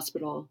rehab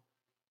hospital,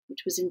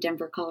 which was in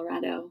Denver,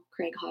 Colorado,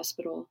 Craig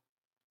Hospital,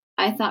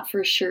 I thought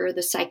for sure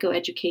the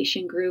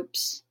psychoeducation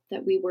groups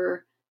that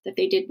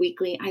they did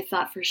weekly, I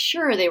thought for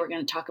sure they were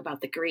going to talk about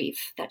the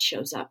grief that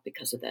shows up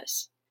because of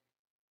this.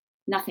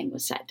 Nothing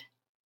was said.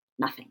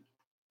 Nothing.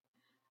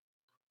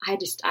 I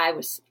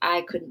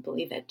couldn't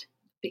believe it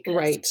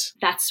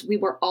because we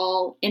were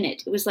all in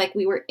it. It was like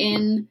what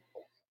is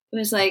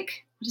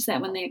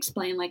that when they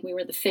explain, like we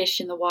were the fish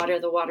in the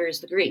water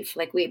is the grief.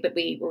 Like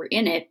we were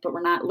in it, but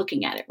we're not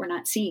looking at it. We're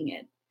not seeing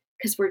it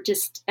because we're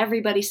just,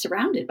 everybody's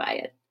surrounded by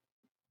it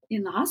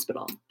in the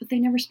hospital, but they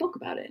never spoke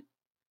about it.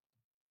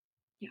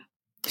 Yeah.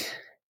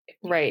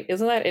 Right.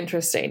 Isn't that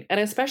interesting? And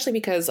especially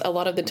because a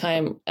lot of the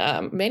time,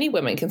 many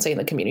women can say in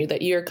the community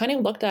that you're kind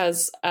of looked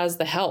as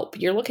the help.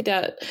 You're looked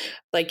at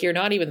like you're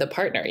not even the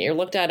partner. You're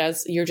looked at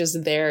as you're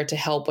just there to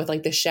help with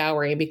like the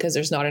showering because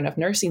there's not enough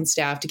nursing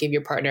staff to give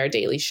your partner a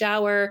daily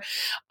shower.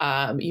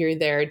 You're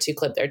there to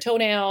clip their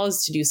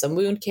toenails, to do some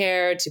wound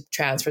care, to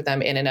transfer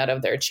them in and out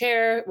of their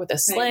chair with a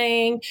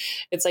sling. Right.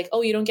 It's like,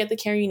 oh, you don't get the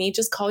care you need.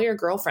 Just call your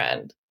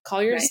girlfriend.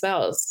 Call your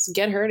spouse,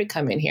 get her to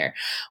come in here,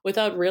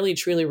 without really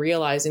truly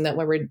realizing that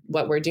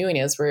what we're doing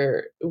is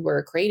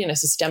we're creating a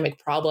systemic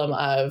problem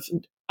of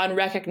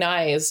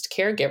unrecognized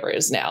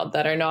caregivers now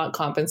that are not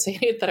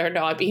compensated, that are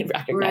not being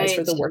recognized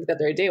for the work that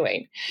they're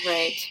doing.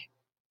 Right.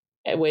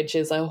 Which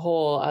is a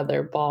whole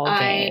other ball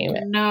game.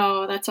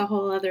 No, that's a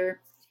whole other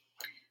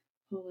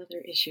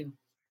issue.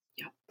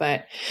 Yeah.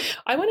 But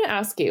I want to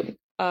ask you,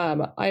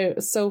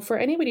 so for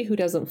anybody who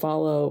doesn't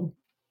follow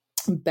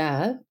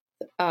Beth,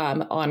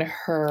 on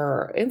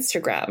her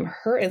Instagram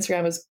is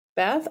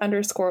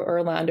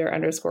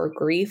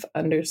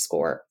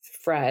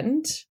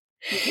Beth_Erlander_grief_friend.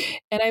 Mm-hmm.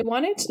 And I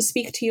wanted to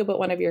speak to you about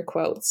one of your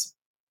quotes.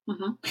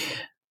 Uh-huh.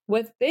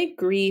 With big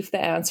grief,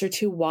 the answer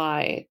to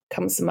why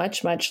comes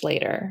much, much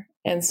later.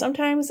 And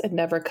sometimes it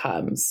never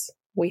comes.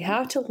 We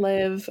have to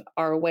live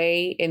our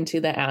way into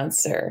the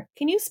answer.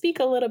 Can you speak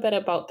a little bit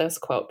about this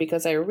quote?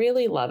 Because I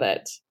really love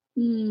it.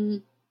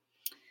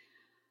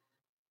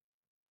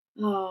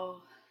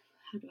 Oh,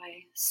 how do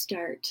I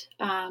start?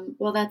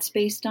 Well, that's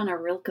based on a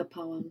Rilke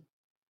poem.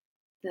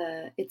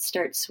 It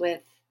starts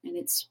with,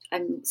 and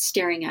I'm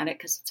staring at it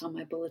because it's on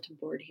my bulletin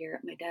board here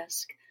at my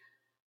desk.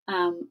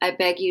 I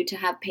beg you to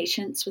have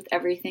patience with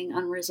everything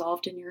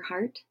unresolved in your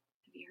heart.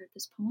 Have you heard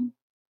this poem?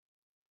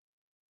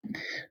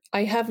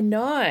 I have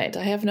not.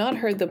 I have not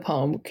heard the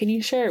poem. Can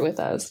you share it with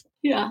us?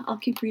 Yeah, I'll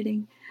keep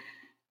reading.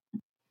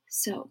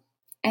 So,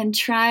 and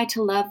try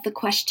to love the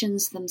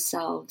questions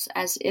themselves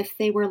as if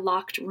they were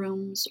locked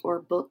rooms or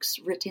books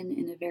written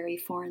in a very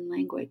foreign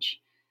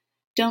language.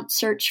 Don't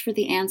search for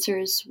the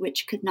answers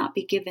which could not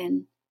be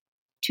given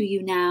to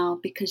you now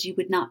because you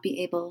would not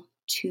be able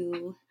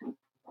to...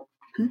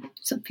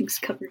 Something's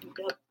covered it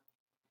up.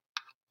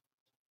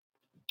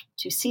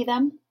 To see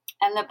them.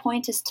 And the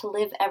point is to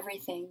live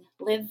everything.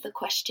 Live the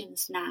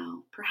questions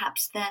now.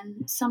 Perhaps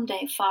then,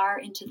 someday, far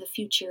into the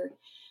future,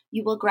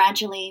 you will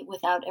gradually,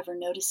 without ever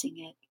noticing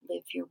it,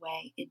 live your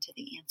way into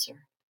the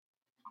answer.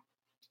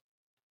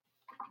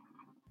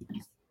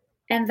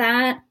 And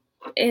that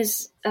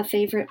is a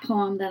favorite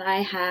poem that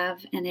I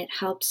have, and it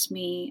helps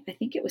me. I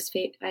think it was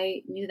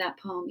I knew that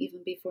poem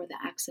even before the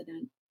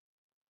accident.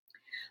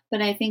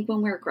 But I think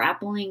when we're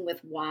grappling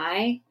with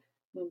why,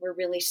 when we're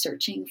really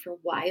searching for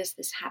why is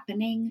this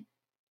happening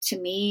to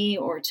me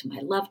or to my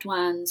loved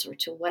ones or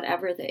to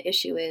whatever the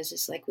issue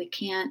is like we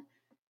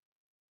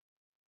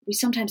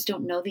sometimes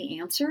don't know the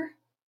answer.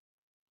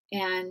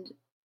 And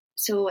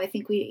so I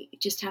think we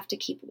just have to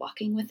keep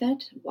walking with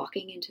it,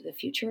 walking into the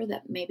future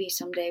that maybe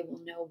someday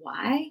we'll know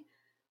why,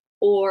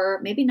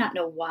 or maybe not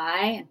know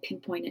why and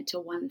pinpoint it to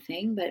one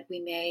thing, but we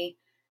may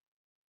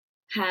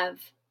have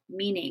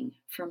meaning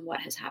from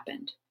what has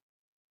happened.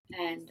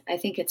 And I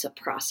think it's a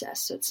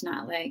process. So it's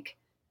not like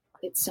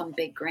it's some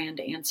big grand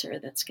answer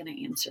that's going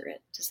to answer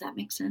it. Does that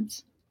make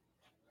sense?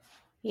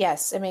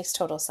 Yes, it makes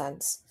total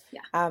sense.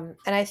 Yeah. And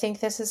I think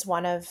this is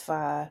one of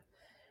the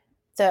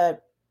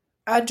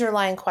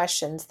underlying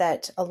questions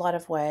that a lot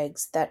of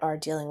WAGs that are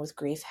dealing with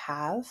grief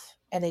have,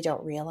 and they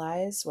don't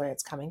realize where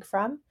it's coming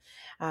from.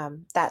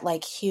 That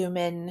like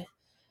human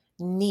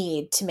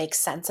need to make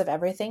sense of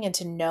everything and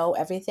to know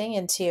everything,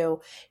 and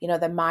to,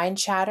 the mind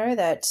chatter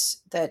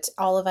that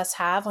all of us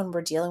have when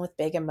we're dealing with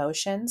big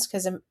emotions.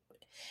 Because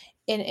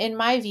in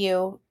my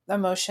view,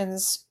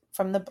 emotions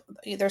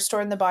they're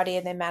stored in the body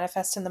and they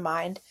manifest in the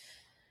mind,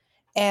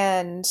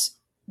 and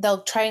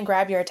they'll try and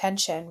grab your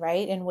attention,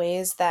 right, in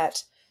ways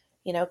that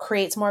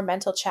creates more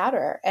mental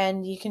chatter,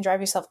 and you can drive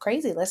yourself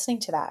crazy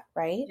listening to that,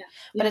 right? Yeah.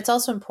 But it's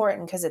also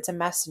important because it's a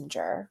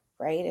messenger,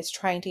 right? It's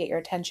trying to get your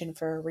attention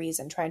for a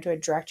reason, trying to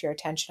direct your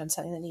attention on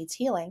something that needs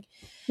healing.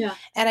 Yeah.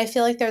 And I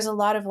feel like there's a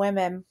lot of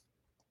women,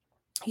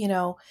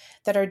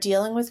 that are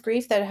dealing with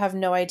grief that have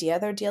no idea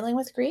they're dealing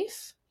with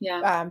grief.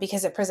 Yeah.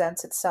 Because it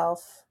presents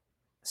itself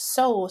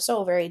so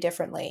very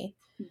differently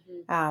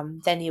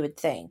than you would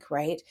think,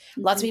 right?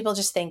 Mm-hmm. Lots of people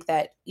just think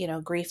that,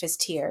 grief is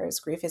tears,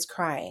 grief is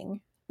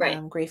crying.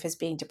 Right. Grief is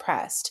being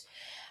depressed,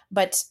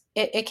 but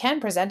it can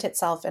present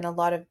itself in a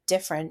lot of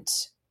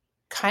different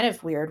kind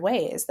of weird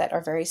ways that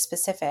are very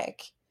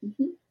specific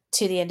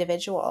to the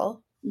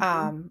individual,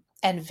 and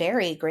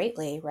vary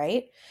greatly,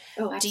 right?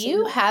 Oh, absolutely. Do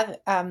you have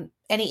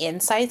any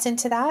insights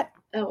into that?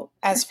 Oh,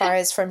 as far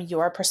as from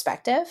your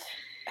perspective,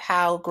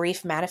 how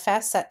grief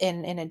manifests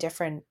in a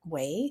different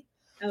way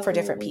for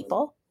different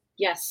people?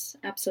 Yes,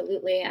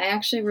 absolutely. I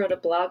actually wrote a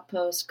blog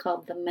post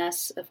called "The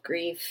Mess of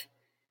Grief"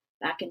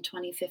 back in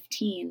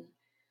 2015.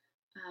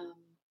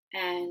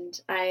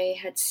 And I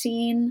had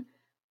seen,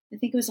 I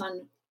think it was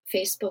on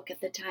Facebook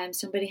at the time,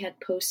 somebody had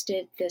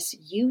posted this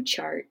U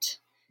chart.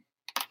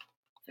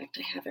 In fact,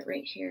 I have it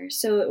right here.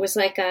 So it was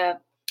like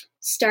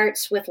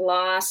starts with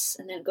loss,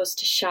 and then it goes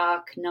to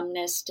shock,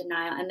 numbness,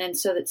 denial, and then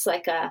so it's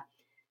like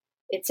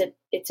it's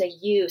a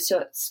U. So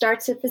it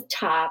starts at the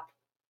top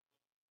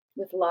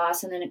with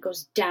loss, and then it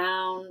goes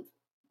down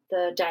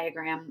the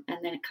diagram,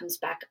 and then it comes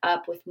back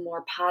up with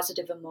more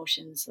positive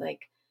emotions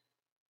like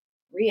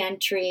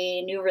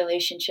re-entry, new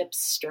relationships,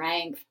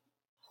 strength,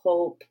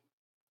 hope,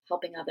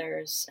 helping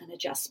others, and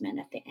adjustment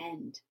at the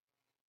end.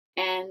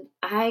 And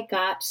I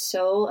got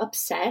so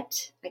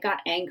upset. I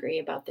got angry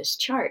about this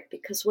chart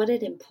because what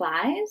it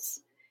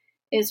implies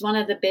is one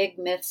of the big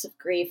myths of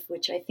grief,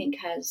 which I think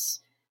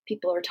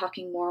people are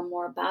talking more and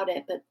more about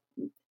it. But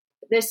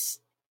this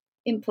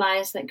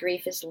implies that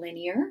grief is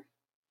linear.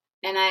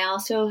 And I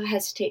also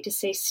hesitate to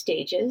say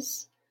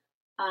stages.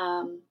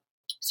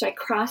 So I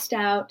crossed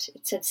out,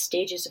 it said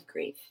stages of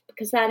grief,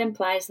 because that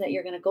implies that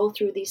you're going to go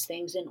through these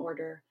things in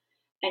order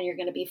and you're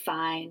going to be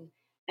fine.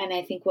 And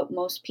I think what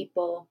most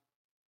people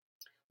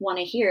want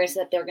to hear is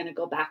that they're going to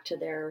go back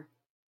to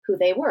who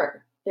they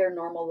were, their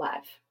normal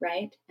life,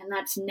 right? And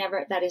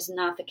that is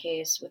not the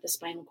case with a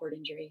spinal cord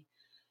injury.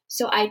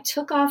 So I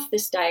took off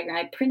this diagram,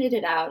 I printed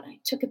it out, I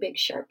took a big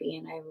Sharpie,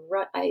 and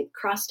I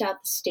crossed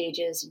out the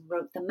stages and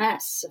wrote the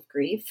mess of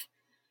grief.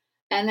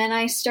 And then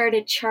I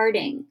started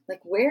charting,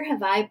 like, where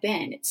have I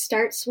been? It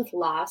starts with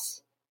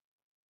loss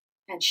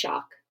and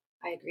shock.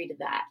 I agree to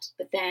that.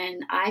 But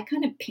then I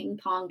kind of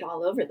ping-ponged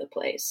all over the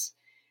place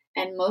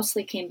and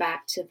mostly came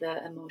back to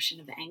the emotion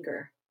of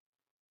anger.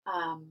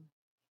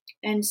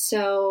 And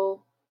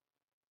so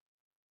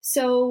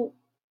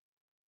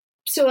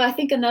I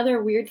think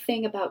another weird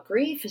thing about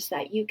grief is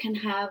that you can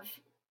have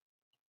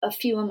a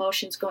few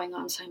emotions going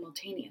on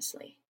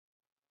simultaneously.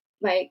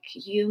 Like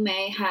you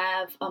may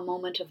have a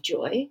moment of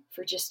joy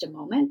for just a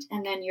moment,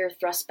 and then you're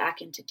thrust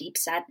back into deep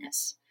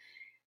sadness.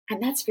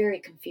 And that's very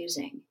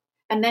confusing.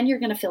 And then you're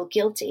going to feel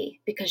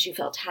guilty because you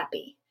felt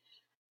happy.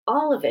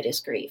 All of it is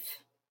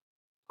grief.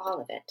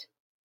 All of it.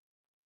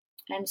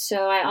 And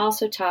so I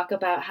also talk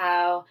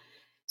about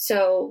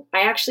so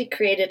I actually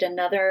created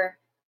another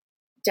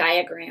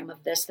diagram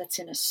of this that's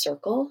in a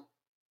circle.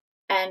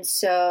 And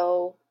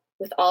so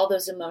with all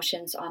those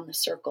emotions on the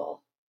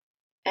circle.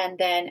 And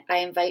then I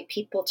invite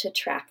people to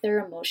track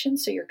their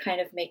emotions. So you're kind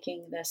of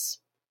making this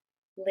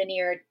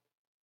linear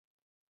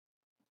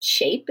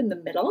shape in the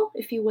middle,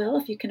 if you will,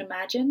 if you can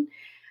imagine.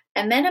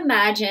 And then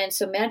imagine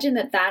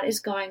that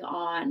is going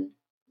on.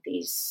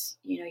 These,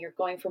 you're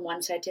going from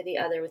one side to the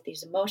other with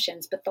these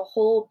emotions, but the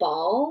whole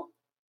ball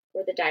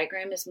or the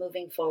diagram is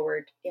moving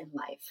forward in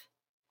life.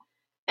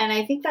 And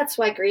I think that's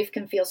why grief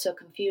can feel so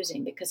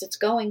confusing, because it's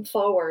going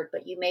forward,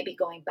 but you may be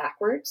going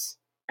backwards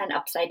and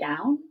upside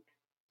down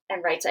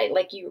and right side,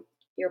 like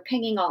you're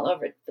pinging all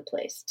over the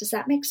place. Does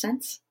that make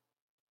sense?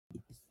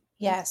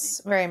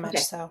 Yes, very much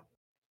so.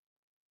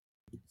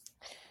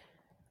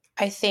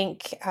 I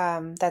think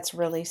that's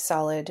really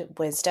solid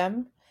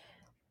wisdom,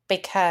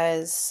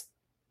 because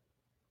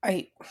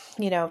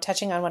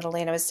touching on what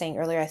Elena was saying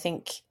earlier, I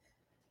think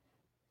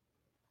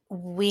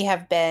we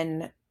have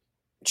been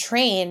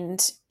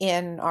trained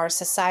in our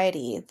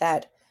society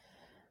that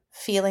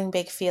feeling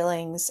big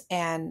feelings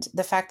and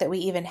the fact that we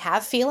even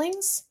have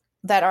feelings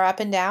that are up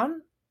and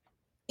down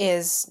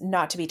is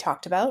not to be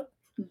talked about.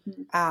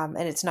 Mm-hmm.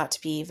 And it's not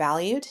to be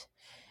valued.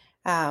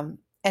 And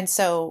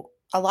so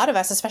a lot of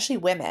us, especially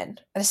women,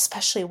 and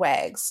especially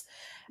WAGs,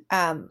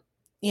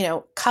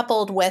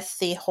 coupled with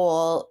the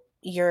whole,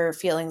 your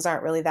feelings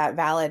aren't really that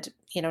valid.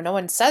 No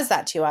one says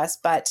that to us,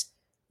 but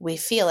we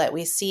feel it.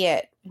 We see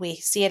it. We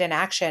see it in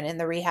action in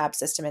the rehab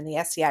system, in the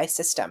SCI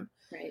system.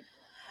 Right.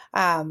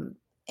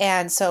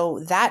 And so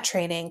that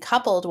training,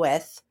 coupled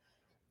with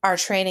our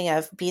training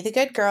of be the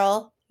good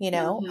girl,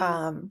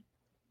 mm-hmm.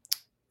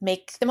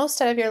 Make the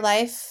most out of your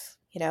life,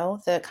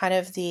 the kind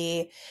of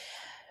the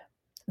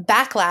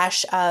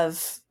backlash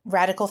of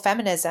radical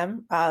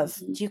feminism of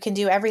mm-hmm. you can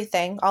do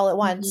everything all at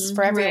once mm-hmm.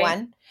 for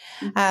everyone.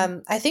 Right. Mm-hmm.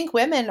 I think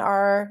women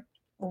are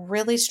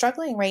really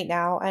struggling right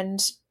now,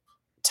 and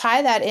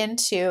tie that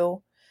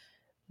into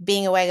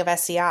being a WAG of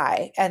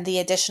SCI and the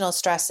additional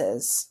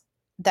stresses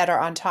that are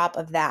on top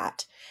of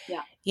that.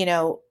 Yeah.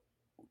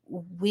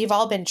 We've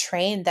all been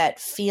trained that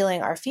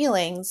feeling our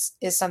feelings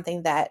is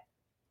something that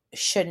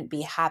shouldn't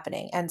be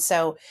happening. And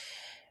so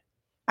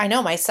I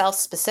know myself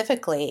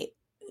specifically,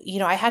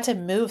 I had to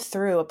move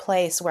through a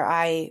place where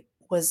I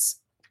was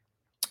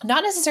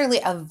not necessarily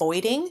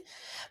avoiding,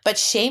 but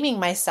shaming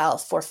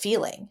myself for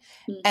feeling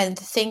mm-hmm. and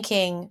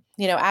thinking,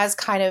 as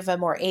kind of a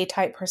more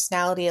A-type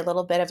personality, a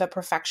little bit of a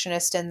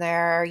perfectionist in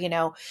there,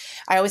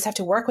 I always have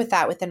to work with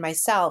that within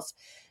myself.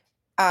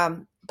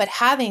 But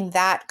having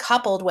that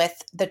coupled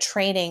with the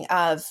training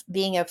of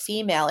being a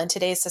female in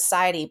today's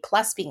society,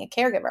 plus being a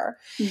caregiver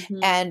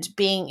mm-hmm. and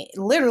being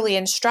literally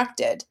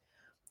instructed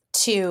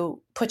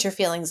to put your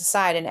feelings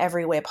aside in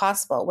every way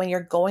possible. When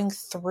you're going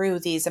through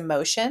these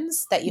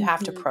emotions that you mm-hmm.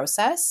 have to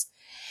process,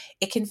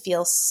 it can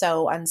feel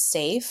so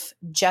unsafe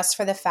just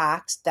for the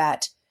fact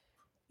that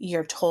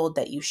you're told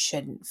that you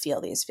shouldn't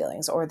feel these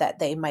feelings or that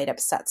they might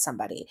upset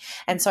somebody.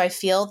 And so I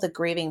feel the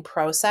grieving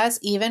process,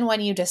 even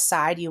when you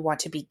decide you want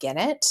to begin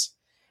it,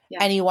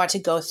 and you want to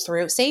go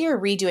through, say you're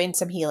redoing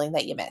some healing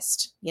that you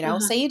missed,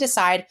 say you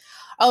decide,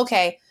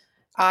 okay,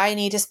 I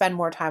need to spend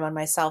more time on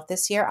myself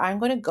this year. I'm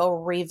going to go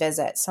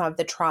revisit some of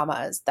the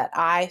traumas that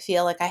I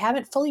feel like I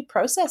haven't fully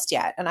processed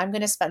yet, and I'm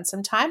going to spend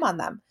some time on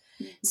them.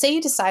 Say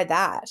you decide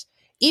that.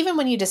 Even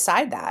when you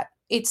decide that,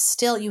 you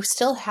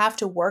still have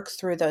to work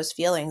through those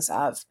feelings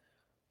of,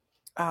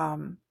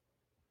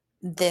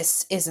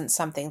 this isn't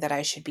something that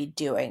I should be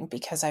doing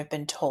because I've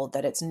been told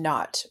that it's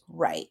not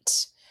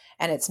right.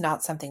 And it's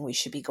not something we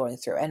should be going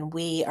through. And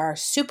we are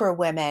super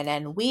women,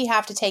 and we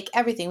have to take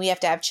everything. We have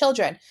to have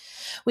children.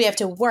 We have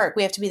to work.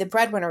 We have to be the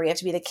breadwinner. We have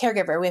to be the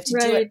caregiver. We have to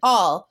do it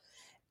all,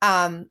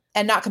 and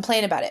not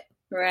complain about it.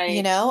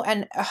 Right.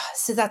 And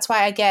so that's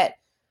why I get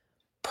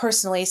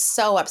personally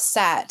so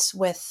upset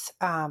with,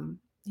 the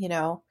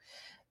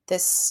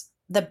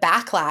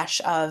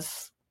backlash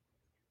of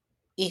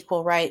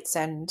equal rights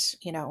and,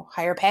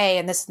 higher pay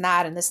and this and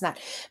that and this and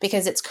that,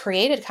 because it's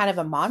created kind of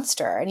a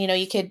monster. And,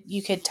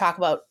 you could talk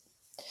about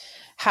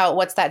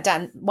what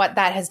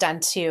that has done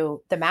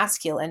to the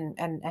masculine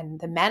and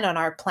the men on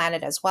our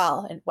planet as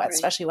well, and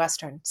especially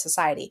Western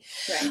society.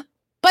 Right.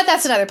 But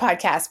that's another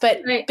podcast.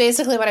 But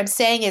basically what I'm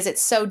saying is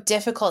it's so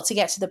difficult to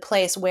get to the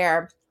place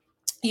where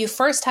you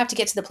first have to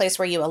get to the place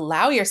where you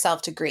allow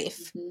yourself to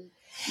grieve.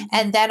 Mm-hmm.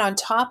 And then on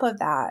top of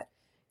that,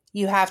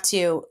 you have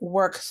to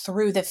work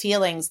through the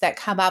feelings that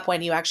come up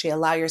when you actually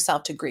allow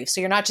yourself to grieve.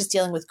 So you're not just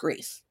dealing with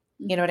grief.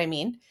 You know what I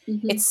mean?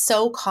 Mm-hmm. It's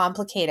so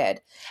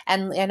complicated.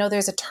 And I know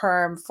there's a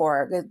term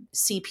for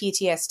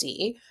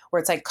CPTSD, where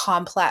it's like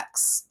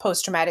complex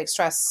post-traumatic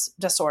stress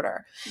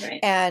disorder. Right.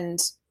 And,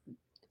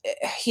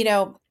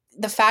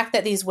 the fact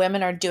that these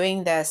women are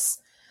doing this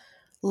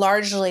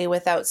largely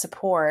without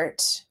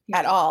support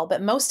at all,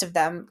 but most of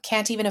them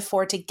can't even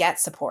afford to get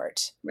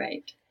support.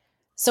 Right.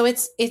 So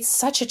it's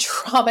such a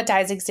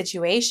traumatizing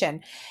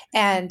situation,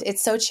 and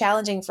it's so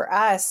challenging for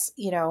us,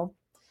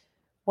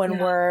 when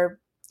we're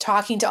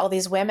talking to all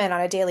these women on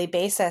a daily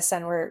basis,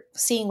 and we're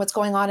seeing what's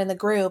going on in the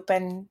group,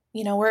 and,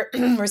 we're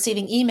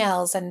receiving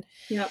emails, and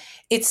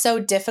it's so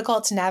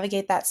difficult to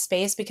navigate that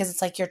space, because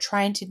it's like you're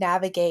trying to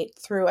navigate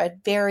through a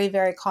very,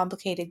 very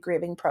complicated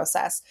grieving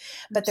process,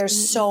 but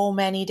there's so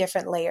many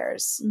different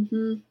layers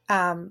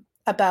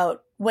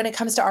about when it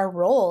comes to our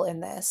role in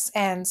this.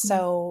 And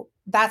so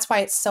that's why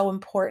it's so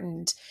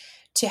important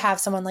to have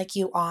someone like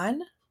you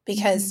on,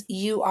 because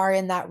you are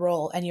in that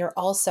role, and you're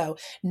also,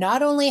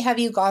 not only have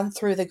you gone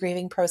through the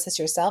grieving process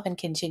yourself and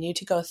continue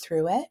to go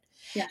through it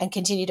and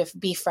continue to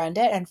befriend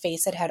it and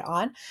face it head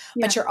on,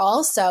 but you're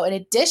also, in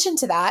addition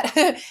to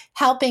that,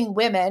 helping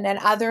women and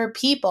other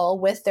people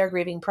with their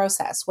grieving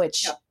process,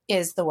 which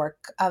is the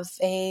work of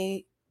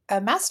a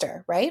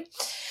master, right?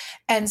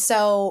 And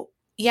so,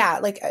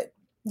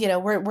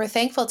 we're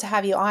thankful to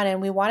have you on,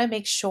 and we want to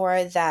make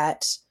sure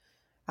that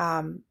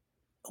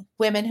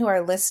women who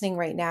are listening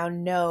right now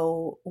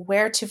know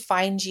where to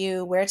find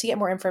you, where to get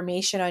more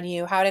information on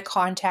you, how to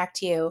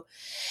contact you,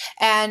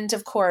 and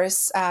of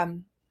course,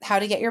 how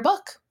to get your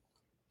book.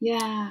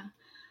 Yeah.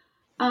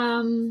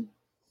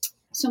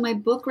 So my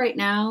book right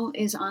now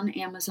is on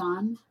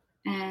Amazon,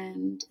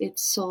 and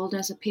it's sold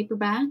as a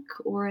paperback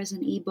or as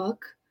an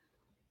ebook.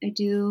 I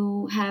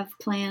do have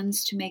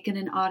plans to make it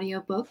an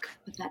audiobook,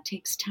 but that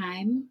takes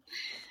time.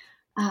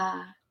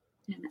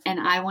 And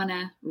I want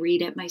to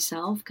read it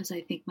myself, because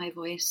I think my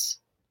voice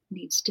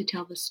needs to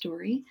tell the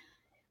story.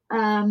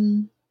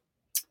 And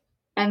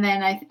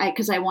then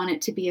because I want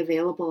it to be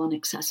available and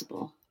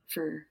accessible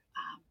for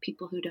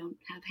people who don't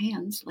have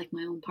hands, like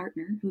my own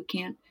partner, who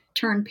can't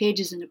turn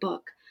pages in a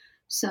book.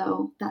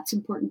 So that's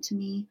important to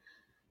me.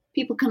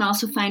 People can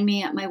also find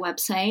me at my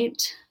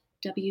website,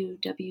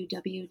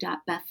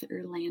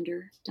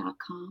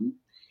 www.betherlander.com.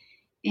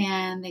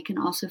 And they can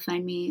also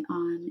find me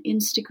on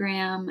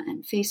Instagram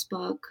and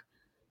Facebook.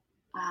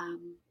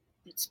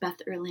 It's Beth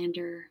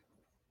Erlander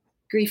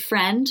Grief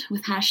Friend,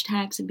 with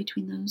hashtags in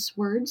between those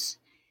words.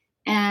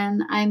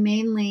 And I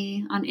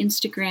mainly, on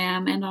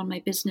Instagram and on my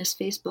business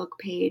Facebook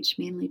page,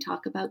 mainly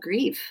talk about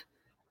grief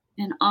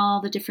and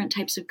all the different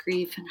types of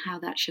grief and how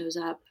that shows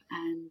up.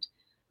 And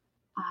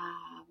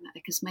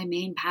because my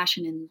main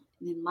passion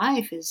in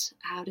life is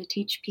how to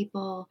teach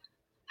people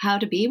how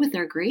to be with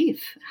their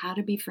grief, how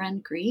to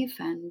befriend grief.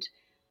 And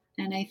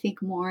I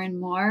think more and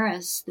more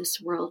as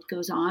this world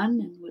goes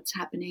on and what's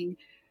happening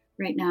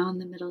right now in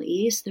the Middle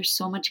East, there's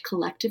so much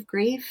collective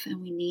grief,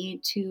 and we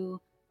need to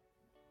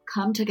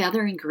come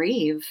together and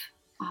grieve.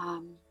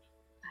 And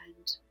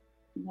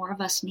more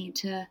of us need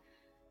to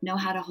know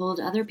how to hold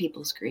other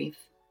people's grief.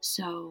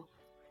 So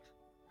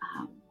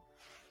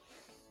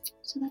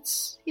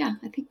that's, I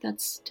think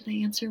that's, did I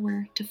answer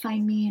where to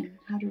find me and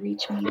how to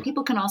reach me?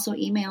 People can also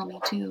email me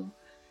too.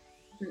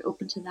 We're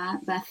open to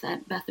that, Beth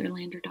at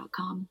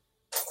betherlander.com.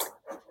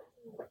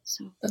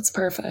 So that's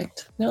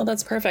perfect. No,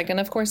 that's perfect. And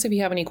of course, if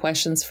you have any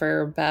questions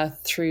for Beth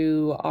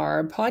through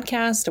our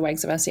podcast, the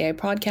WAGS of SCI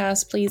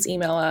podcast, please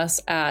email us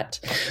at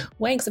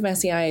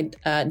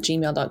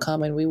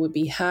wagsofsci@gmail.com, and we would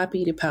be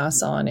happy to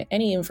pass on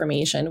any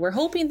information. We're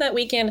hoping that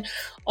we can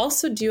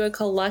also do a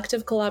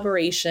collective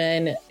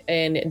collaboration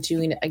in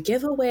doing a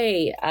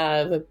giveaway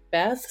of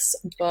Beth's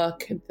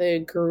book, The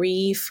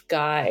Grief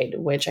Guide,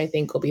 which I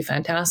think will be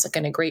fantastic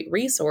and a great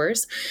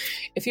resource.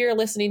 If you're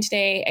listening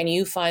today and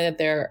you find that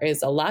there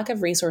is a lack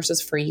of resources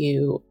for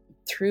you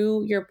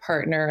through your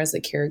partner as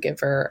a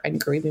caregiver and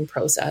grieving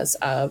process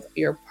of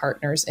your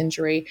partner's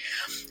injury,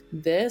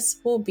 this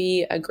will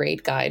be a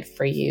great guide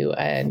for you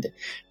and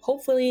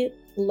hopefully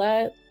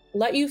let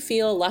you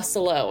feel less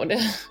alone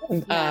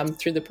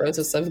through the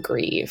process of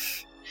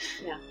grief.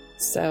 Yeah.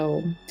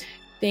 So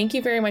thank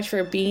you very much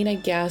for being a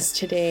guest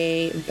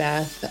today,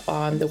 Beth,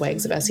 on the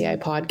WAGS of SCI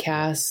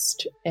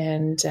podcast.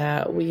 And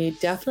we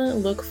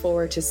definitely look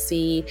forward to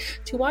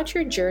watch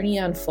your journey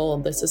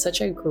unfold. This is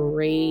such a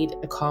great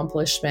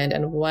accomplishment,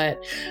 and what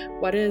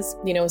is,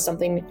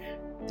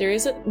 there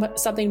isn't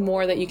something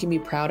more that you can be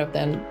proud of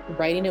than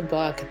writing a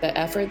book, the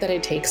effort that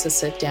it takes to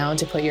sit down,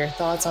 to put your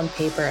thoughts on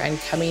paper, and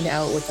coming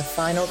out with a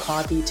final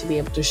copy to be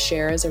able to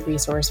share as a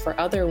resource for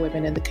other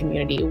women in the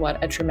community.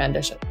 What a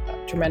tremendous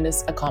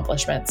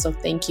accomplishment. So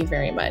thank you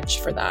very much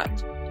for that.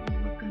 You're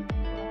welcome.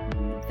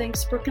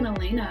 Thanks, Brooke and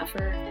Elena,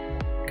 for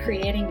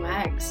creating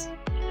WAGS.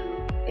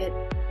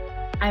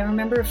 I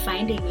remember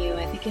finding you,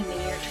 I think in the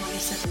year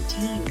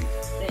 2017,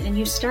 and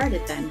you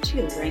started then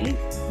too, right?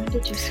 When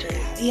did you start?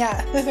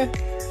 Yeah.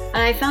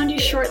 I found you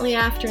shortly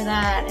after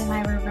that, and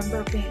I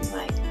remember being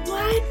like,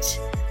 what?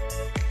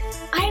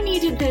 I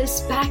needed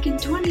this back in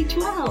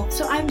 2012.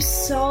 So I'm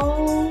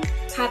so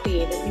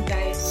happy that you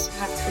guys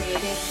have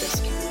created this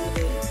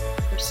community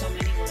for so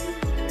many women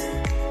out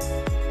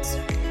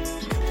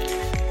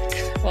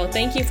there. Well,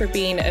 thank you for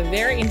being a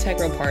very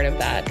integral part of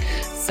that.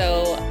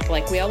 So,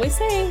 like we always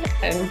say,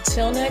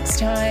 until next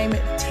time,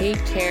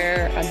 take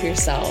care of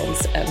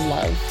yourselves and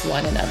love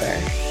one another.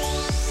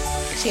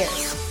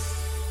 Cheers.